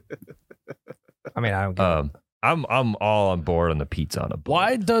 Yeah. I mean, I don't get it. I'm all on board on the pizza on a boat.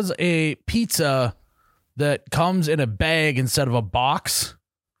 Why does a pizza that comes in a bag instead of a box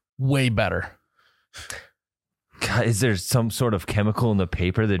way better? God, is there some sort of chemical in the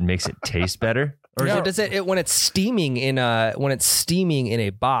paper that makes it taste better? Or Yeah. does it when it's steaming in a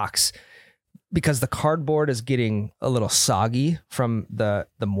box, because the cardboard is getting a little soggy from the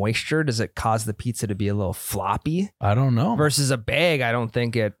moisture, does it cause the pizza to be a little floppy? I don't know. Versus a bag, I don't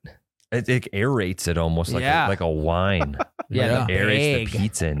think it. It aerates it almost like Yeah. like a wine. Yeah, the Aerates bag. the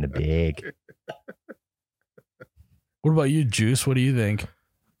pizza in the bag. What about you, Juice? What do you think?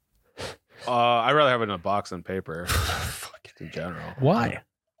 I'd rather have it in a box than paper. In general. Why?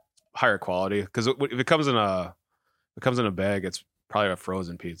 Higher quality, because if it comes in a bag, it's probably a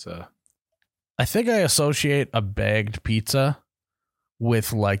frozen pizza. I think I associate a bagged pizza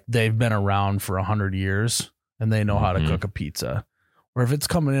with like they've been around for 100 years and they know how to Mhm. cook a pizza. Or if it's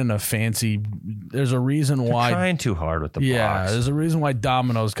coming in a fancy, there's a reason You're why. trying too hard with the Yeah, box. there's a reason why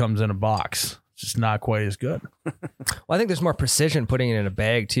Domino's comes in a box. It's just not quite as good. Well, I think there's more precision putting it in a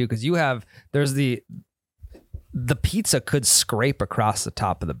bag too, because there's the pizza could scrape across the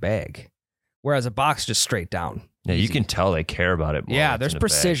top of the bag, whereas a box just straight down. Yeah, you Easy. can tell they care about it more. Yeah, when it's there's in a bag.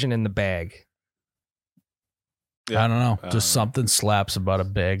 precision in the bag. Yeah. I don't know. Just something slaps about a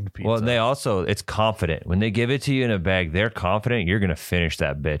bagged pizza. Well, and it's confident. When they give it to you in a bag, they're confident you're going to finish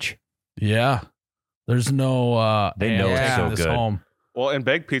that bitch. yeah. There's no. They know it's taking so this good. home. Well, and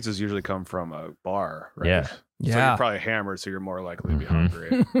baked pizzas usually come from a bar, right? Yeah. So Yeah. you're probably hammered, so you're more likely to be Mhm.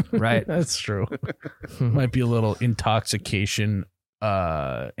 hungry. Right. That's true. Might be a little intoxication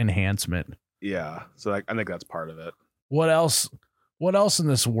enhancement. Yeah. So I think that's part of it. What else in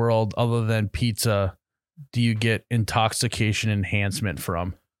this world other than pizza do you get intoxication enhancement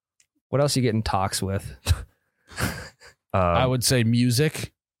from? What else you get in talks with? I would say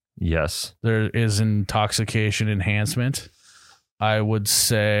music. Yes. There is intoxication enhancement. I would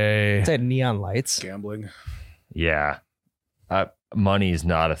say Say neon lights. Gambling. Yeah. Money is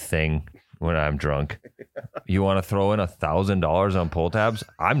not a thing when I'm drunk. You want to throw in $1,000 on pull tabs?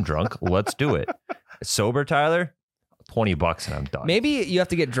 I'm drunk. Let's do it. Sober, Tyler, $20 and I'm done. Maybe you have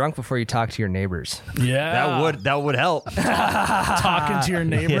to get drunk before you talk to your neighbors. yeah. that would help. Talking to your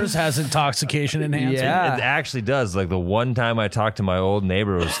neighbors has intoxication enhancement. Yeah. It actually does. Like the one time I talked to my old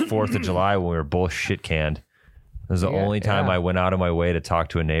neighbor was 4th of July when we were both shit canned. It was the Yeah, only time yeah. I went out of my way to talk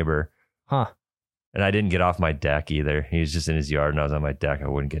to a neighbor. Huh. And I didn't get off my deck either. He was just in his yard and I was on my deck. I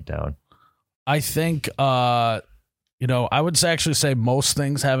wouldn't get down. I think I would actually say most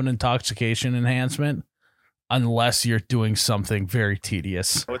things have an intoxication enhancement unless you're doing something very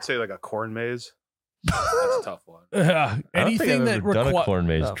tedious. I would say like a corn maze. That's a tough one. Anything that done a requires corn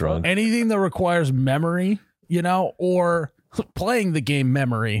maze Oh, drunk. anything that requires memory, or playing the game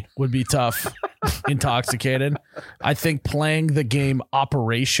memory would be tough. Intoxicated. I think playing the game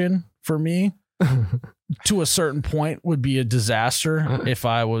Operation for me to a certain point would be a disaster if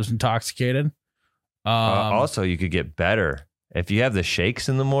I was intoxicated. Also, you could get better if you have the shakes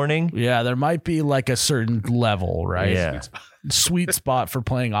in the morning. Yeah, there might be like a certain level, right? Yeah. Sweet spot for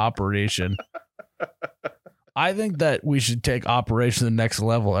playing Operation. I think that we should take Operation to the next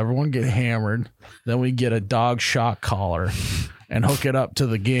level. Everyone get hammered, then we get a dog shock collar and hook it up to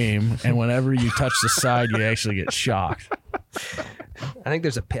the game. And whenever you touch the side, you actually get shocked. I think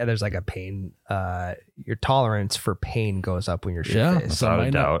there's like a pain. Your tolerance for pain goes up when you're shit Yeah, faced. Without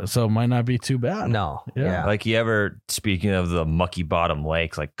a doubt. so it might not be too bad. No. Yeah. Yeah. Like you ever, speaking of the mucky bottom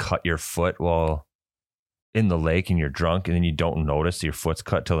lakes, like cut your foot while in the lake and you're drunk and then you don't notice your foot's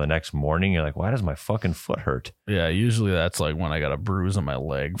cut till the next morning. You're like, why does my fucking foot hurt? Yeah, usually that's like when I got a bruise on my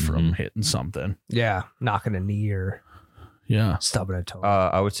leg from hitting something. Yeah. Knocking a knee or Yeah, stubbing a toe.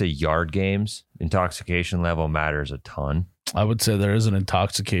 I would say yard games, intoxication level matters a ton. I would say there is an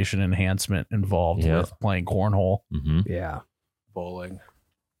intoxication enhancement involved Yeah. with playing cornhole. yeah. Bowling.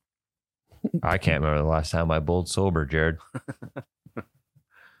 I can't remember the last time I bowled sober, Jared.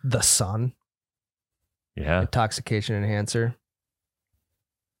 The sun, Yeah. intoxication enhancer.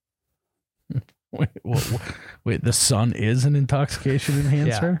 Wait, the sun is an intoxication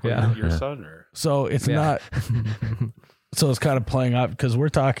enhancer? Yeah. Your Yeah. son or So it's Yeah. not. So it's kind of playing up because we're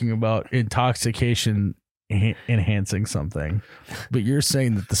talking about intoxication enhancing something, but you're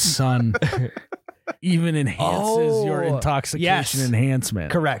saying that the sun even enhances your Oh, intoxication yes.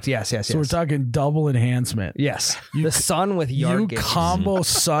 enhancement. Correct. Yes. So we're talking double enhancement. Yes. You the c- sun with yard You games. combo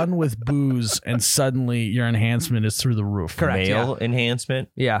sun with booze, and suddenly your enhancement is through the roof. Correct. Male enhancement.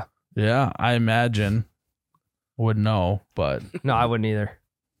 Yeah. Yeah, I imagine. Would know, but No, I wouldn't either.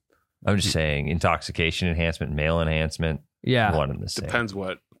 I'm just saying intoxication enhancement, male enhancement, Yeah. one and the same. depends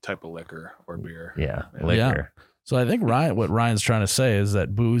what type of liquor or beer. Yeah. Yeah. Liquor. so I think what Ryan's trying to say is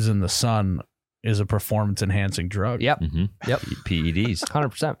that booze in the sun is a performance enhancing drug. Yep. Mm-hmm. Yep. PEDs.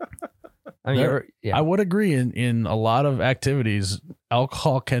 100%. I mean, There- yeah. I would agree in a lot of activities,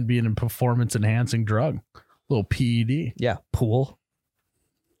 alcohol can be a performance enhancing drug. Little PED. yeah. Pool,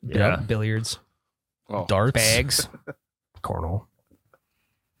 Yeah. billiards, Oh, Darts. bags, cornhole,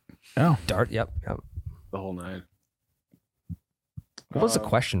 Oh. dart. Yep. the whole nine. What was the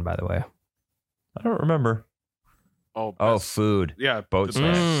question, by the way? I don't remember. Oh, Oh, best- food. yeah, boat the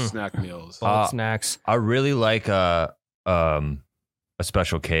snacks. best snack meals. Boat snacks. I really like a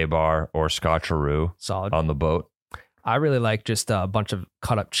special K bar or Scotcheroo Solid. on the boat. I really like just a bunch of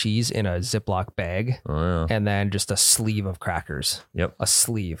cut up cheese in a Ziploc bag Oh, yeah. and then just a sleeve of crackers. Yep. A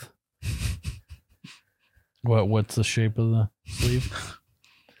sleeve. What's the shape of the sleeve?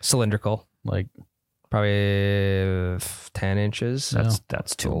 Cylindrical. Like Probably 10 inches.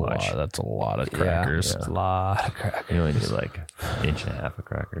 That's too much. That's a lot of crackers. It's a lot of crackers. You only need like an inch and a half of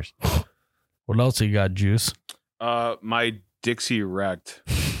crackers. What else you got, Juice? My Dixie wrecked.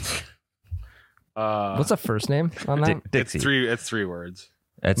 What's the first name on that? Dixie. It's three words.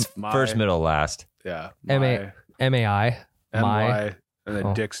 It's My- first, middle, last. Yeah. M-A- M-A-I. MY, and then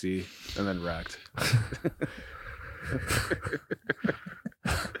Oh. Dixie, and then wrecked.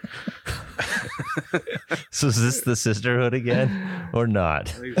 So is this the sisterhood again or not?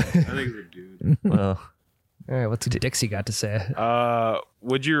 I think it's a dude. Well, All right, what's Dixie got to say?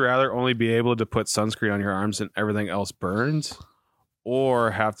 Would you rather only be able to put sunscreen on your arms and everything else burns,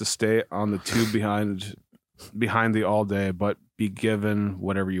 or have to stay on the tube behind the all day, but be given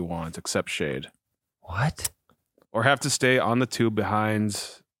whatever you want except shade? what? Or have to stay on the tube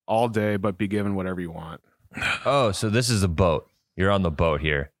behind all day, but be given whatever you want? Oh, so this is a boat. You're on the boat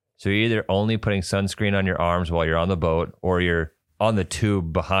here. So you're either only putting sunscreen on your arms while you're on the boat, or you're on the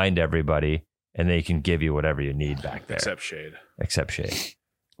tube behind everybody, and they can give you whatever you need back there. Except shade. Except shade.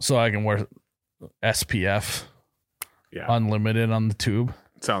 So I can wear SPF Yeah. unlimited on the tube.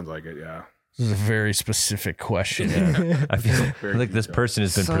 Sounds like it, yeah. This is a very specific question. I feel Very like this detailed. person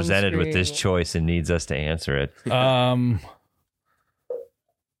has been presented with this Sunscreen. choice and needs us to answer it.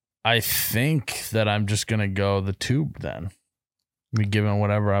 I think that I'm just gonna go the tube then. Be given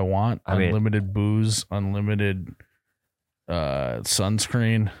whatever I want. I mean- Unlimited booze, unlimited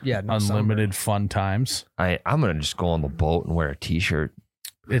sunscreen, Yeah, no unlimited fun times. I'm gonna just go on the boat and wear a t-shirt.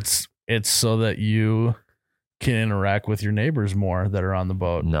 It's so that you can interact with your neighbors more that are on the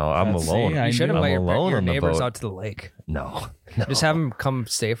boat. No, I'm That's- alone. see, I You should knew. invite I'm alone your on the neighbors boat. out to the lake. No, Just have them come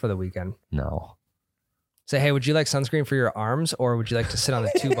stay for the weekend. no. Say, hey, would you like sunscreen for your arms, or would you like to sit on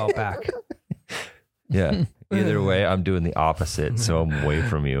the tube out back? Yeah. Either way, I'm doing the opposite, so I'm away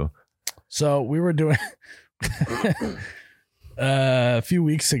from you. So we were doing a few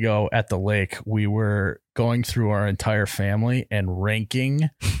weeks ago at the lake, we were going through our entire family and ranking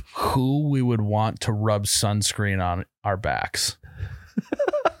who we would want to rub sunscreen on our backs.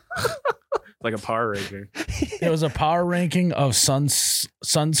 Like a power ranking. It was a power ranking of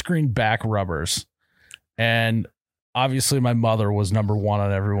sunscreen back rubbers. And obviously my mother was number one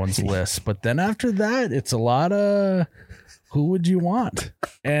on everyone's list. But then after that, it's a lot of who would you want?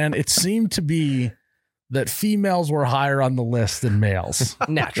 And it seemed to be that females were higher on the list than males.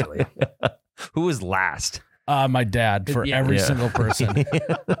 Naturally. Who was last? My dad for Yeah. every Yeah. single person.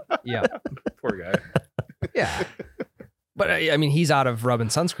 Yeah. Poor guy. Yeah. But I mean, he's out of rubbing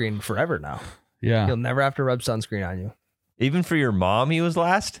sunscreen forever now. Yeah. You'll never have to rub sunscreen on you. Even for your mom, he was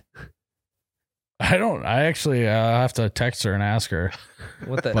last. I actually have to text her and ask her,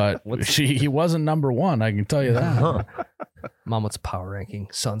 What the? but he wasn't number one. I can tell you that. Huh. Mom, what's power ranking?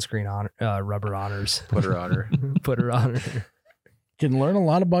 Sunscreen rubber honors. Put her on her. Put her on her. Can learn a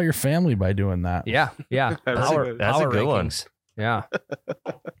lot about your family by doing that. Yeah. Yeah. That's a Power, good- that's a power good one. rankings. Yeah.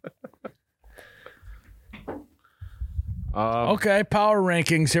 Okay, power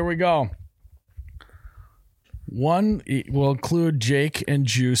rankings. Here we go. One will include Jake and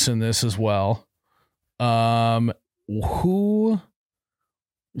Juice in this as well. Who?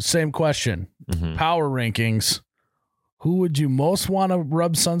 Same question. Mhm. Power rankings. Who would you most want to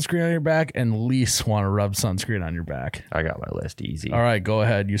rub sunscreen on your back and least want to rub sunscreen on your back? I got my list easy. All right, go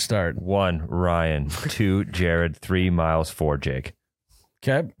ahead. You start. 1, Ryan. 2, Jared. 3, Miles. 4, Jake.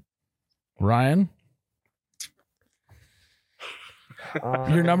 Okay. Ryan,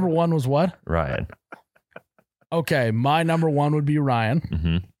 your number one was what? Ryan. Okay, my number one would be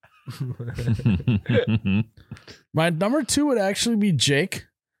Ryan. Mm-hmm. My number two would actually be Jake,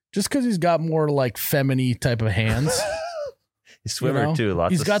 just because he's got more like feminine type of hands. He's a swimmer You know? too.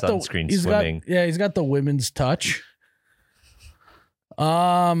 Lots He's of got sunscreen he's swimming. He's got the women's touch.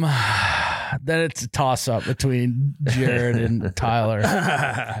 Then it's a toss up between Jared and Tyler.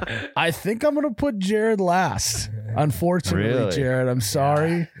 I think I'm gonna put Jared last. Unfortunately, Really? Jared, I'm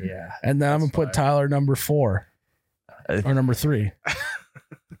sorry. Yeah. And then I'm gonna put Tyler number 4 or number 3.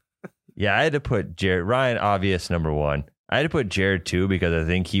 Yeah, I had to put Jared. Ryan, obvious number 1. I had to put Jared 2 because I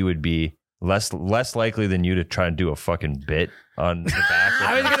think he would be less likely than you to try and do a fucking bit on the back.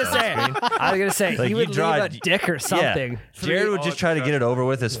 I was gonna say Like, he you would draw- leave a dick or something. Jared would just try to get it over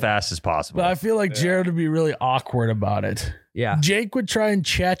with as fast as possible. But I feel like Jared would be really awkward about it. Yeah. Jake would try and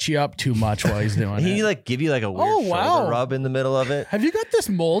chat you up too much while he's doing He it. like give you like a weird Oh, wow. shoulder rub in the middle of it. Have you got this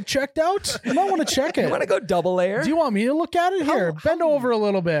mold checked out? You might want to check it. You want to go double layer? Do you want me to look at it? Here, bend over a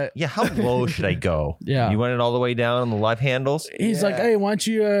little bit. Yeah, how low should I go? Yeah. You want it all the way down on the live handles? He's like, hey, why don't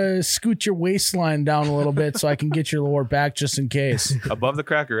you scoot your waistline down a little bit so I can get your lower back just in case. Above the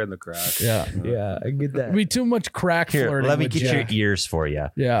crack or in the crack? Yeah. Yeah, I get that. It'd be too much crack Here, flirting. let me with get Jack. your ears for you.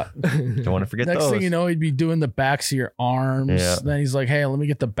 Yeah. Don't want to forget Next those. thing you know, he'd be doing the backs of your arms. Yeah. Then he's like, hey, let me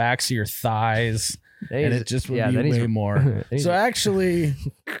get the backs of your thighs. And it just would be then he's- way more. then he's- So actually,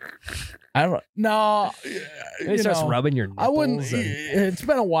 I don't know. he starts rubbing your nipples. I wouldn't. It's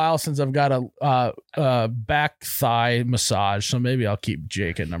been a while since I've got a back thigh massage, so maybe I'll keep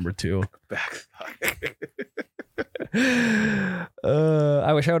Jake at number 2. Back.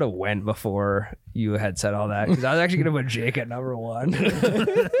 I wish I would have went before you had said all that because I was actually gonna put Jake at number 1.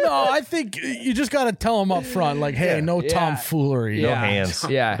 No, I think you just got to tell him up front, like, hey, no Yeah. tomfoolery. No Yeah. hands.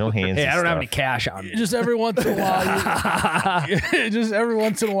 Yeah. No hands. Hey, and I don't have stuff. any cash on me. Just every once in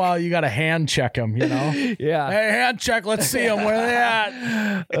a while, you got to hand check him. You know, Yeah. hey, hand check. Let's see them. Where they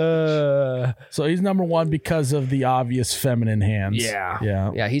at? So he's number 1 because of the obvious feminine hands. Yeah.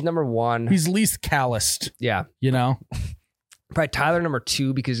 yeah. Yeah, he's number 1. He's least calloused. Yeah. You know. Probably Tyler number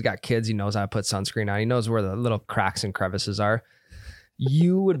 2 because he's got kids. He knows how to put sunscreen on. He knows where the little cracks and crevices are.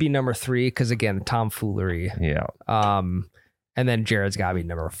 You would be number 3 because again, tomfoolery. Yeah. And then Jared's got to be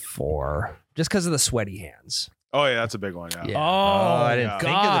number 4 just because of the sweaty hands. Oh yeah, that's a big one. Yeah. Yeah. Oh, I didn't yeah. think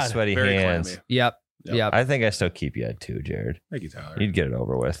of the God. sweaty Very hands. clammy. Yep. Yep. Yep. I think I still keep you at 2, Jared. Thank you, Tyler. You'd get it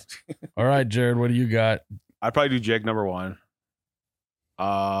over with. All right, Jared. What do you got? I'd probably do Jake number 1.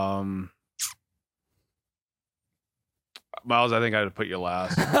 Miles, I think I'd put you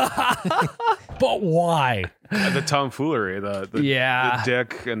last. But why? The tomfoolery, the Yeah.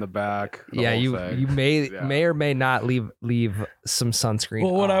 dick in the back. the Yeah, whole you thing. you may Yeah. may or may not leave some sunscreen.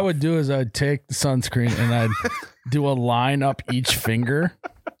 Well, what I off. would do is I'd take the sunscreen and I'd do a line up each finger,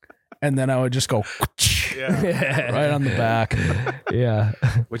 and then I would just go Yeah, right on the back. Yeah.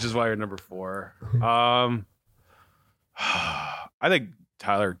 which is why you're number 4. I think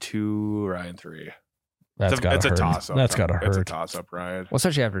Tyler 2, Ryan 3. That's got it's to a hurt. toss up. That's got to It's a hurt. toss up, Ryan. Well,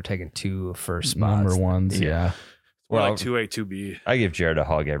 especially after taking 2 first spots. Number ones, yeah. We're Well, like 2A, 2B. I give Jared a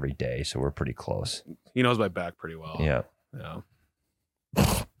hug every day, so we're pretty close. He knows my back pretty well. Yeah. Yeah.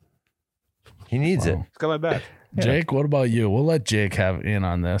 He needs it. Wow. He's got my back. Jake, what about you? We'll let Jake have in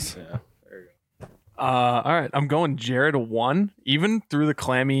on this. Yeah. There you go. All right, I'm going Jared 1. Even through the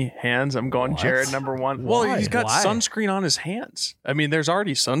clammy hands, I'm going What? Jared number 1. Well, Why? he's got Why? sunscreen on his hands. I mean, there's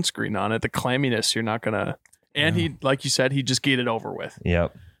already sunscreen on it. The clamminess, you're not gonna. And he, like you said, he just get it over with.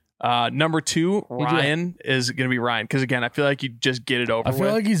 Yep. Number 2, Ryan is going to be Ryan. Because again, I feel like you just get it over I with.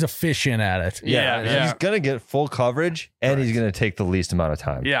 feel like he's efficient at it. Yeah. He's gonna get full coverage, and he's gonna take the least amount of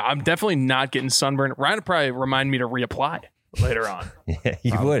time. Yeah, I'm definitely not getting sunburned. Ryan would probably remind me to reapply later on. Yeah,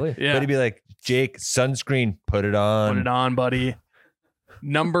 he Probably. would. Yeah. But he'd be like, Jake, sunscreen, put it on. Put it on, buddy.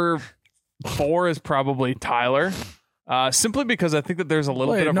 Number 4 is probably Tyler. Simply because I think that there's a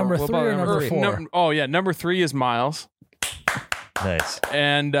little Wait, bit of number a, 3 or number 4? Number 3 is Miles. Nice.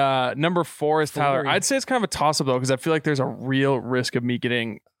 And number 4 is Tyler. I'd say it's kind of a toss-up, though, because I feel like there's a real risk of me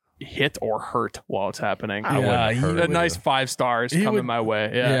getting hit or hurt while it's happening. I wouldn't Yeah, hurt A with nice you. 5 stars He coming would- my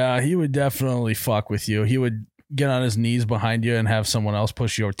way. Yeah, he would definitely fuck with you. He would get on his knees behind you and have someone else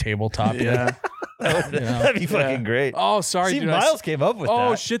push your tabletop. Yeah. That'd be fucking great. Oh, sorry. See, dude, I s- Miles came up with Oh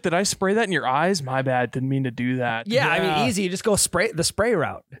that. shit! Did I spray that in your eyes? My bad. Didn't mean to do that. Yeah, I Yeah. mean, easy. You just go spray the spray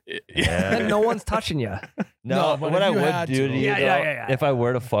route. Yeah. Then no one's touching you. No, No, but what if I you would had do to- to you, Yeah, though, yeah. if I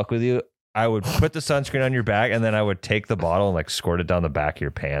were to fuck with you, I would put the sunscreen on your back, and then I would take the bottle and like squirt it down the back of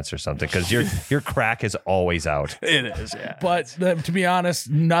your pants or something, because your crack is always out. It is. Yeah. But to be honest,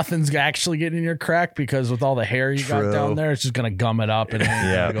 nothing's actually getting in your crack because with all the hair you got True. down there, it's just gonna gum it up and it ain't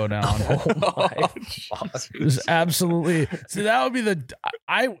Yeah. gonna go down. It's absolutely. So that would be the.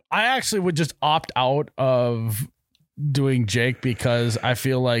 I actually would just opt out of doing Jake because I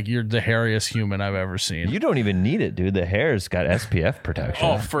feel like you're the hairiest human I've ever seen. You don't even need it, dude. The hair's got SPF protection.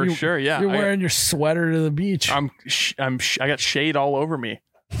 Oh, for sure. Yeah. You're I got- wearing your sweater to the beach. I got shade all over me.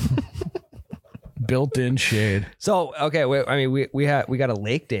 Built-in shade. So okay, I mean, we got a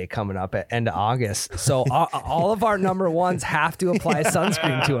lake day coming up at end of August. So all of our number 1s have to apply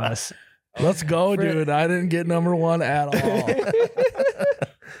sunscreen to us. Let's go, dude. I didn't get number 1 at all.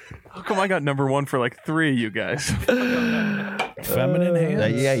 How come I got number 1 for like 3, you guys? Feminine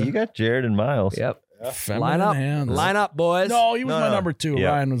hands. Yeah, you got Jared and Miles. Yep. Feminine hands. Line up, boys. No, he was my No. number 2. Yeah.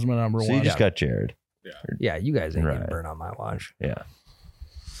 Ryan was my number So 1. you just got Jared. Yeah, you guys ain't Right. getting burned on my watch. Yeah.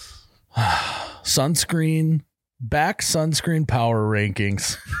 Sunscreen. Back sunscreen power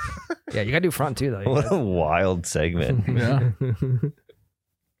rankings. Yeah, you gotta do front too, though. You What guys. a wild segment. Yeah.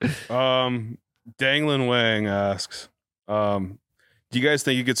 Danglin Wang asks, do you guys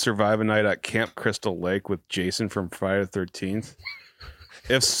think you could survive a night at Camp Crystal Lake with Jason from Friday the 13th?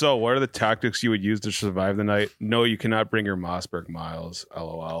 If so, what are the tactics you would use to survive the night? No, you cannot bring your Mossberg Miles.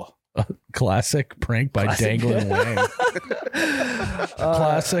 LOL. Classic prank by Danglin Wang.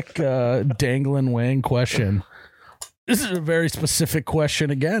 Classic Danglin Wang question. This is a very specific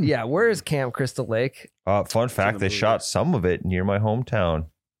question again. Yeah, where is Camp Crystal Lake? Fun fact, they shot some of it near my hometown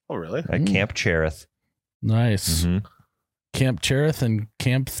Oh, really? at Camp Cherith. Nice. Mhm. Camp Cherith and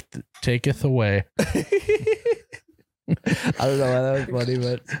Camp Taketh Away. I don't know why that was funny,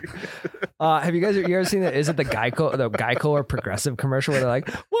 but have you ever seen that? Is it the Geico or Progressive commercial where they're like,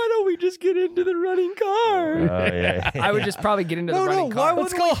 "Why don't we just get into the running car?" Yeah. I would just probably get into the running car.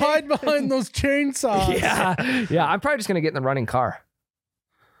 Let's go hide behind those chainsaws. Yeah. I'm probably just gonna get in the running car.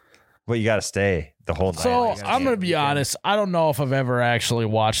 But you got to stay the whole night. So gotta I'm going to be honest. I don't know if I've ever actually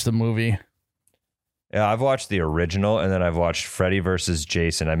watched the movie. Yeah, I've watched the original, and then I've watched Freddy versus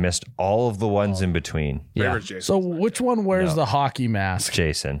Jason. I missed all of the ones in between. Yeah. Favorite Jason. So which one wears No. the hockey mask?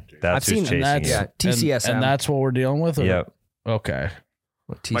 Jason. That's I've who's seen- chasing And you. that's TCSM. and that's what we're dealing with. Or- Yep. Okay.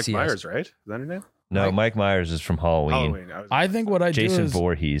 Mike TCS. Myers, right? Is that her name? No, Mike Myers is from Halloween. Halloween. I think what I Jason do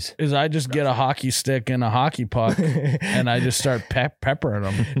Voorhees. is I just get a hockey stick and a hockey puck and I just start peppering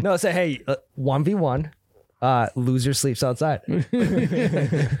them. No, say hey, 1v1. Loser sleeps outside.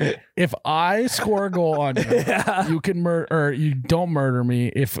 If I score a goal on you, you can murder or you don't murder me.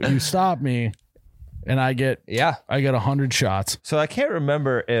 If you stop me, and I get Yeah. 100 shots. So I can't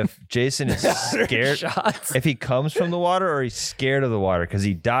remember if Jason is scared, Shots. if he comes from the water or he's scared of the water, because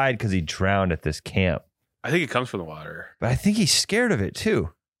he died because he drowned at this camp. I think it comes from the water. But I think he's scared of it too.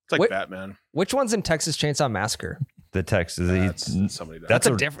 It's like Wait. Batman. Which one's in Texas Chainsaw Massacre? The text is That's somebody died. that's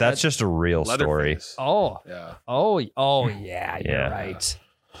a a different- that's just a real story. Leatherface. Oh, Yeah. oh, yeah, you're Yeah. right.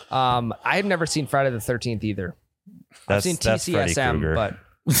 I had never seen Friday the 13th either. I've That's seen that's Freddy TCSM, Krueger. but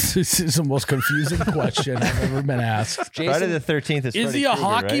This is the most confusing question I've ever been asked. Friday Jason, the 13th is Is Freddy he a Krueger,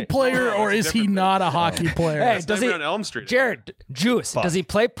 hockey right? player Oh, or it's a is he different not a hockey player? Hey, It's does Nightmare he- on Elm Street? Jared, Juice, does he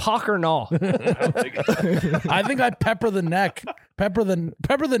play puck or no? I think I pepper the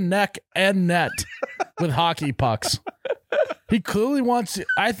neck and net with hockey pucks. He clearly wants.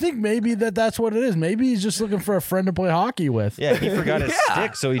 I think maybe that's what it is. Maybe he's just looking for a friend to play hockey with. Yeah, he forgot his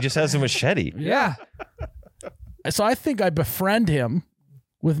stick, so he just has a machete. Yeah. So I think I befriend him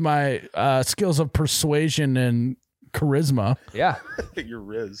with my skills of persuasion and charisma. Yeah. You're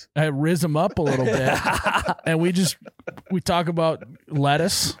Riz. I riz him up a little bit, and we talk about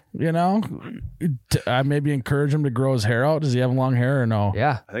lettuce. You know, I maybe encourage him to grow his hair out. Does he have long hair or no?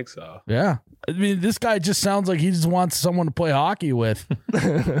 Yeah. I think so. Yeah. I mean, this guy just sounds like he just wants someone to play hockey with.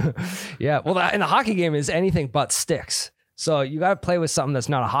 Yeah. Well, in the hockey game is anything but sticks. So you got to play with something that's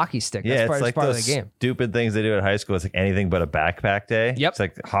not a hockey stick. That's Yeah, part, it's like part those of the game. stupid things they do at high school. It's like anything but a backpack day. Yep. It's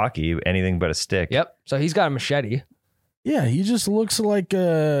like hockey, anything but a stick. Yep. So he's got a machete. Yeah, he just looks like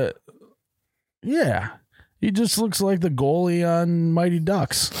he just looks like the goalie on Mighty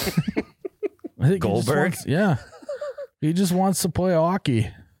Ducks. I think Goldberg? He just wants to play hockey.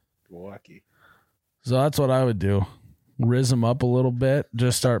 Milwaukee. So that's what I would do. Riz him up a little bit,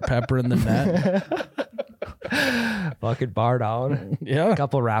 just start peppering the net. Fucking bar down. Yeah. A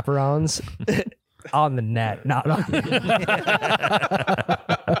couple wraparounds on the net, not on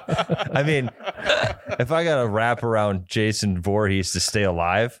I mean, if I got to wrap around Jason Voorhees to stay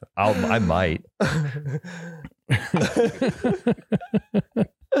alive, I might.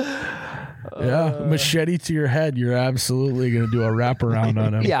 Yeah. Machete to your head. You're absolutely going to do a wraparound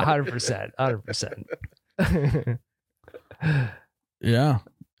on him. Yeah, 100%. 100%. Yeah.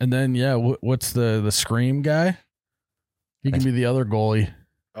 And then, what's the Scream guy? He can be the other goalie.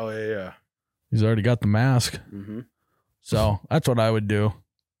 Oh, yeah. He's already got the mask. Mm-hmm. So that's what I would do.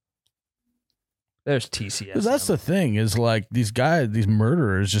 There's TCS. Because that's the thing is like these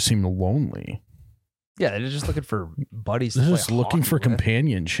murderers just seem lonely. Yeah, they're just looking for buddies. They're to play just looking hockey for with.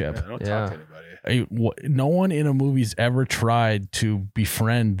 companionship. Yeah, I don't Yeah. talk to anybody. No one in a movie's ever tried to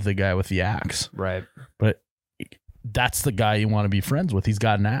befriend the guy with the axe, Right. but that's the guy you want to be friends with. He's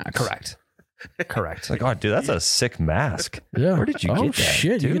got an axe. Correct. It's like, oh, dude, that's a sick mask. Yeah. Where did you oh, get that?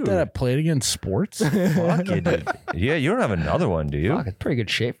 shit. You get dude? that at Play It Again Sports? Fuck you, dude. Yeah, you don't have another one, do you? Fuck, it's pretty good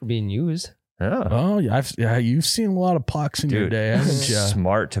shape for being used. Yeah. Oh, yeah. You've seen a lot of pucks in your Dude, day, haven't you?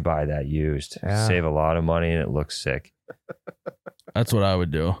 smart to buy that used. Yeah. Save a lot of money and it looks sick. That's what I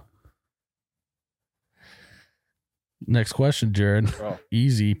would do. Next question, Jared. Oh.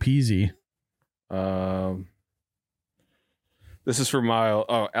 Easy peasy. This is for Miles.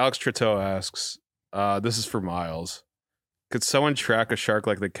 Oh, Alex Trito asks, this is for Miles. Could someone track a shark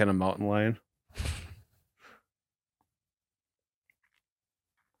like they can a mountain lion?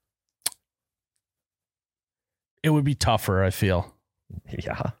 It would be tougher, I feel.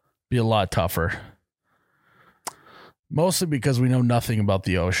 Yeah. Be a lot tougher. Mostly because we know nothing about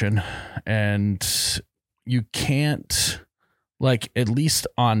the ocean, and you can't, like, at least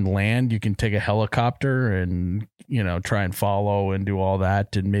on land, you can take a helicopter and, try and follow and do all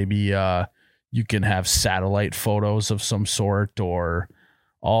that. And maybe you can have satellite photos of some sort or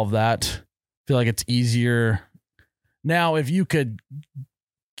all of that. I feel like it's easier. Now, if you could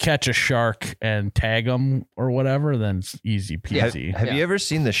catch a shark and tag them or whatever, then it's easy peasy. Have you ever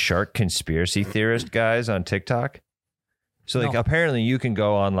seen the shark conspiracy theorist guys on TikTok? So like apparently you can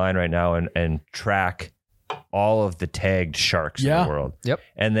go online right now and track all of the tagged sharks in the world. Yep.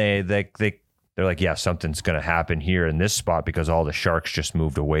 And they're like, yeah, something's going to happen here in this spot because all the sharks just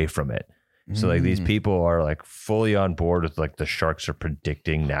moved away from it. So like these people are like fully on board with like the sharks are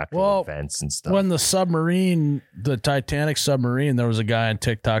predicting natural events and stuff. When the Titanic submarine, there was a guy on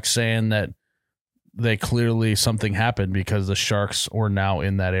TikTok saying that something happened because the sharks were now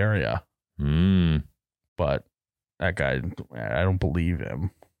in that area. But that guy, I don't believe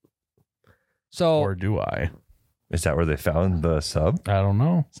him. So, Or do I? Is that where they found the sub? I don't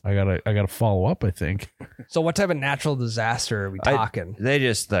know. I gotta follow up, I think. so what type of natural disaster are we talking? They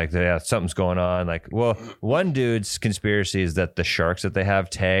just like, yeah, something's going on. Like, well, one dude's conspiracy is that the sharks that they have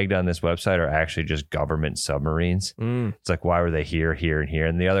tagged on this website are actually just government submarines. It's like, why were they here, here, and here?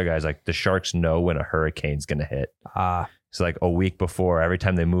 And the other guy's like, the sharks know when a hurricane's going to hit. So like a week before, every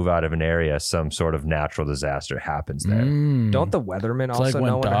time they move out of an area, some sort of natural disaster happens there. Don't the weathermen It's also like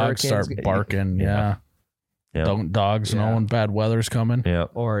know when when a dogs hurricane's start barking. Yeah. Don't dogs know when bad weather's coming? Yeah.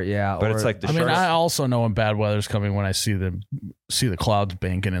 But it's like the I mean, sharks. I also know when bad weather's coming when I see the clouds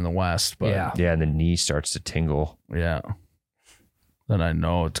banking in the west. But yeah, and the knee starts to tingle. yeah. Then I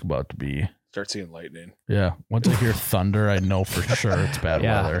know it's about to be. Start seeing lightning. Yeah. Once I hear thunder, I know for sure it's bad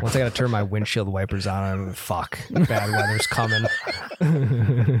weather. Once I got to turn my windshield wipers on, I'm fuck. Bad weather's coming.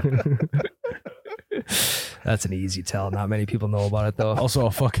 That's an easy tell. Not many people know about it though. Also,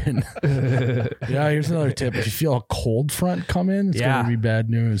 a fucking here's another tip. If you feel a cold front come in, it's gonna be bad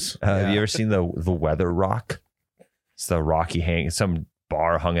news. Have you ever seen the Weather Rock? It's the rocky hang. Some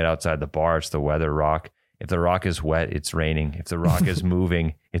bar hung it outside the bar. It's the Weather Rock. If the rock is wet, it's raining. If the rock is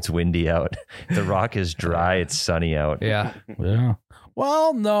moving, it's windy out. If the rock is dry, it's sunny out. Yeah. Yeah.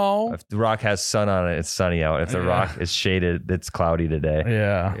 Well, no. If the rock has sun on it, it's sunny out. If the rock is shaded, it's cloudy today.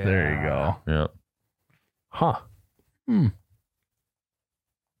 Yeah. There you go. Yeah. Huh.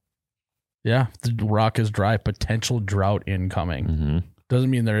 Yeah. The rock is dry. Potential drought incoming. Mm-hmm. Doesn't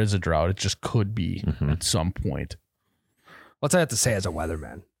mean there is a drought. It just could be at some point. What's I have to say as a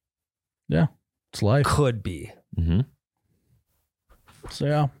weatherman? Yeah. It's life. Could be. Mm-hmm. So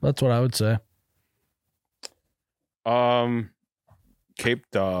yeah, that's what I would say. Cape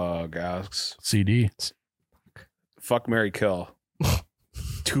Dog asks, CD. fuck, marry, kill.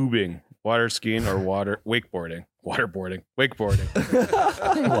 Tubing, water skiing, or wakeboarding. Waterboarding. Wakeboarding.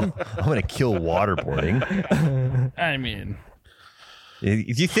 I'm going to kill waterboarding. I mean, Do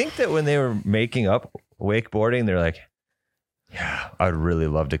you think that when they were making up wakeboarding, they're like, yeah, I'd really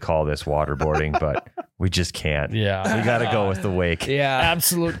love to call this waterboarding, but we just can't. yeah. We got to go with the wake. Yeah.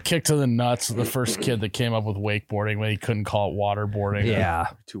 Absolute kick to the nuts. The first kid that came up with wakeboarding when he couldn't call it waterboarding. Yeah.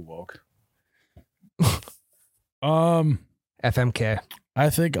 Too woke. FMK. I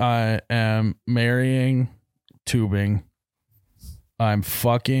think I am marrying tubing. I'm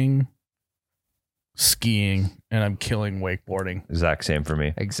fucking skiing, and I'm killing wakeboarding. Exact same for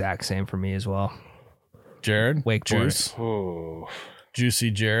me. Exact same for me as well. Jared, Wakeboarding. Juice, Oh,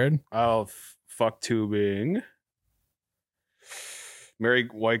 juicy Jared. I'll fuck tubing. Marry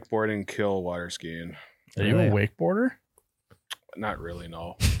wakeboarding, kill water skiing. Are you a wakeboarder? Not really,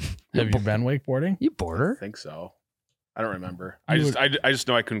 no. Have you been wakeboarding? You I border? think so. I don't remember. I just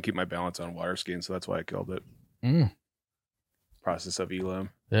know I couldn't keep my balance on water skiing, so that's why I killed it. Mm, Process of Elam.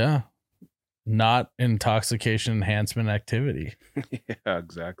 yeah. Not intoxication enhancement activity. Yeah,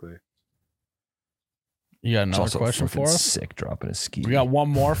 exactly. You got It's another also question for freaking us? Sick dropping a ski. We got one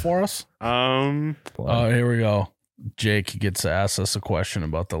more for us? Oh, here we go. Jake gets to ask us a question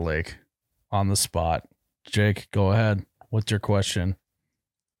about the lake on the spot. Jake, go ahead. What's your question?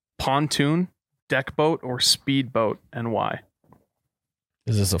 Pontoon, deck boat, or speed boat, and why?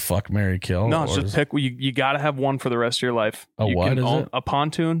 Is this a fuck, marry, kill? No, it's or just is- pick. You got to have one for the rest of your life. A you what can is own it? a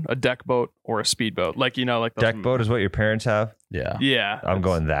pontoon, a deck boat, or a speed boat. Like like those, Deck boat is what your parents have. Yeah. Yeah, I'm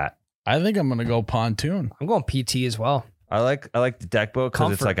going that. I think I'm going to go pontoon. I'm going PT as well. I like the deck boat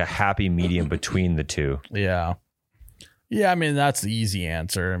because it's Comfort. like a happy medium between the two. Yeah. Yeah, I mean, that's the easy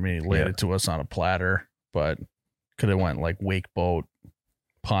answer. I mean, he laid Yeah. it to us on a platter, but could have went like wake boat,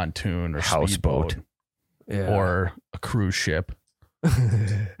 pontoon, or Houseboat. speedboat, or a cruise ship,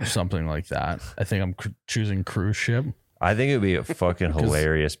 or something like that. I think I'm choosing cruise ship. I think it would be a fucking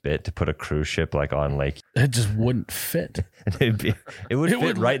hilarious bit to put a cruise ship like on lake. It just wouldn't fit. It would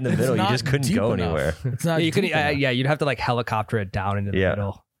fit right in the it's middle. You not just couldn't deep go enough. anywhere. It's not. you could, deep enough. you'd have to like helicopter it down into the Yeah.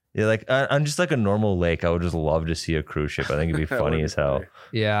 middle. Yeah, like on just like a normal lake, I would just love to see a cruise ship. I think it'd be That funny would as be hell. funny.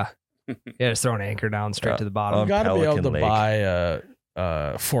 Yeah. Yeah, just throw an anchor down straight to the bottom. You got to be able Pelican to Lake. buy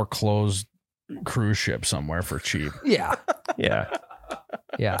a foreclosed cruise ship somewhere for cheap. Yeah. Yeah.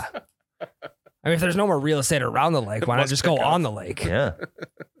 Yeah. I mean, if there's no more real estate around the lake, why not Let's just go pick up. on the lake? Yeah.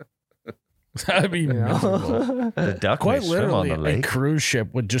 That'd be You know? miserable. The duck Quite may swim on literally, the a lake. cruise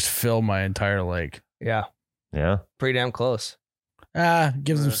ship would just fill my entire lake. Yeah. Yeah. Pretty damn close.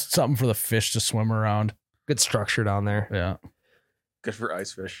 Gives them something for the fish to swim around. Good structure down there. Yeah. Good for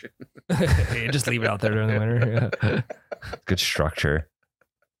ice fishing. Just leave it out there during the winter. Yeah. Good structure.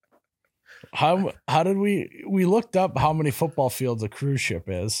 How did we looked up how many football fields a cruise ship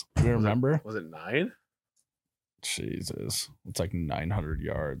is? Do you remember? Was it 9? Jesus. It's like 900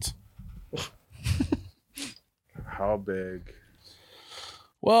 yards. How big?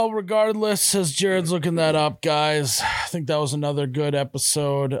 Well, regardless, as Jared's looking that up, guys, I think that was another good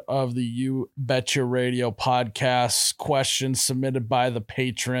episode of the You Betcha Radio podcast. Questions submitted by the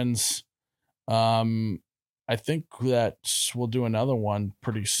patrons. I think that we'll do another one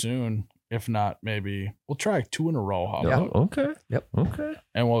pretty soon. If not, maybe we'll try 2 in a row. How Yeah. about? Okay. Yep. Okay.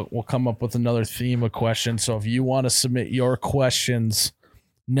 And we'll come up with another theme of questions. So if you want to submit your questions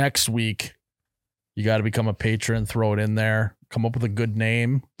next week, you got to become a patron, throw it in there, come up with a good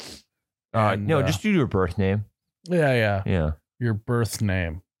name. And, No, just do your birth name. yeah. Yeah. Your birth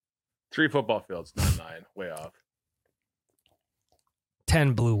name. 3 football fields, not 9. Way off.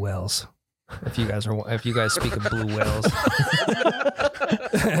 10 blue whales. If you guys speak of blue whales.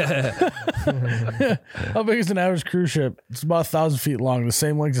 How big is an average cruise ship? It's about 1,000 feet long, the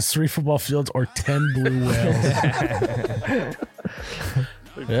same length as 3 football fields or 10 blue whales.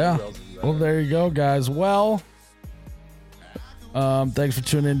 Yeah. Well, there you go, guys. Well, thanks for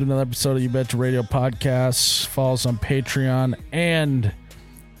tuning in to another episode of You Betcha Radio Podcast. Follow us on Patreon. And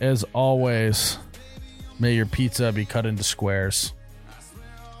as always, May your pizza be cut into squares.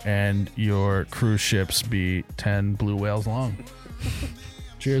 And your cruise ships be 10 blue whales long.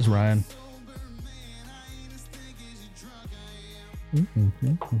 Cheers, Ryan.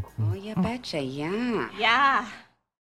 Oh, you betcha, yeah. Yeah.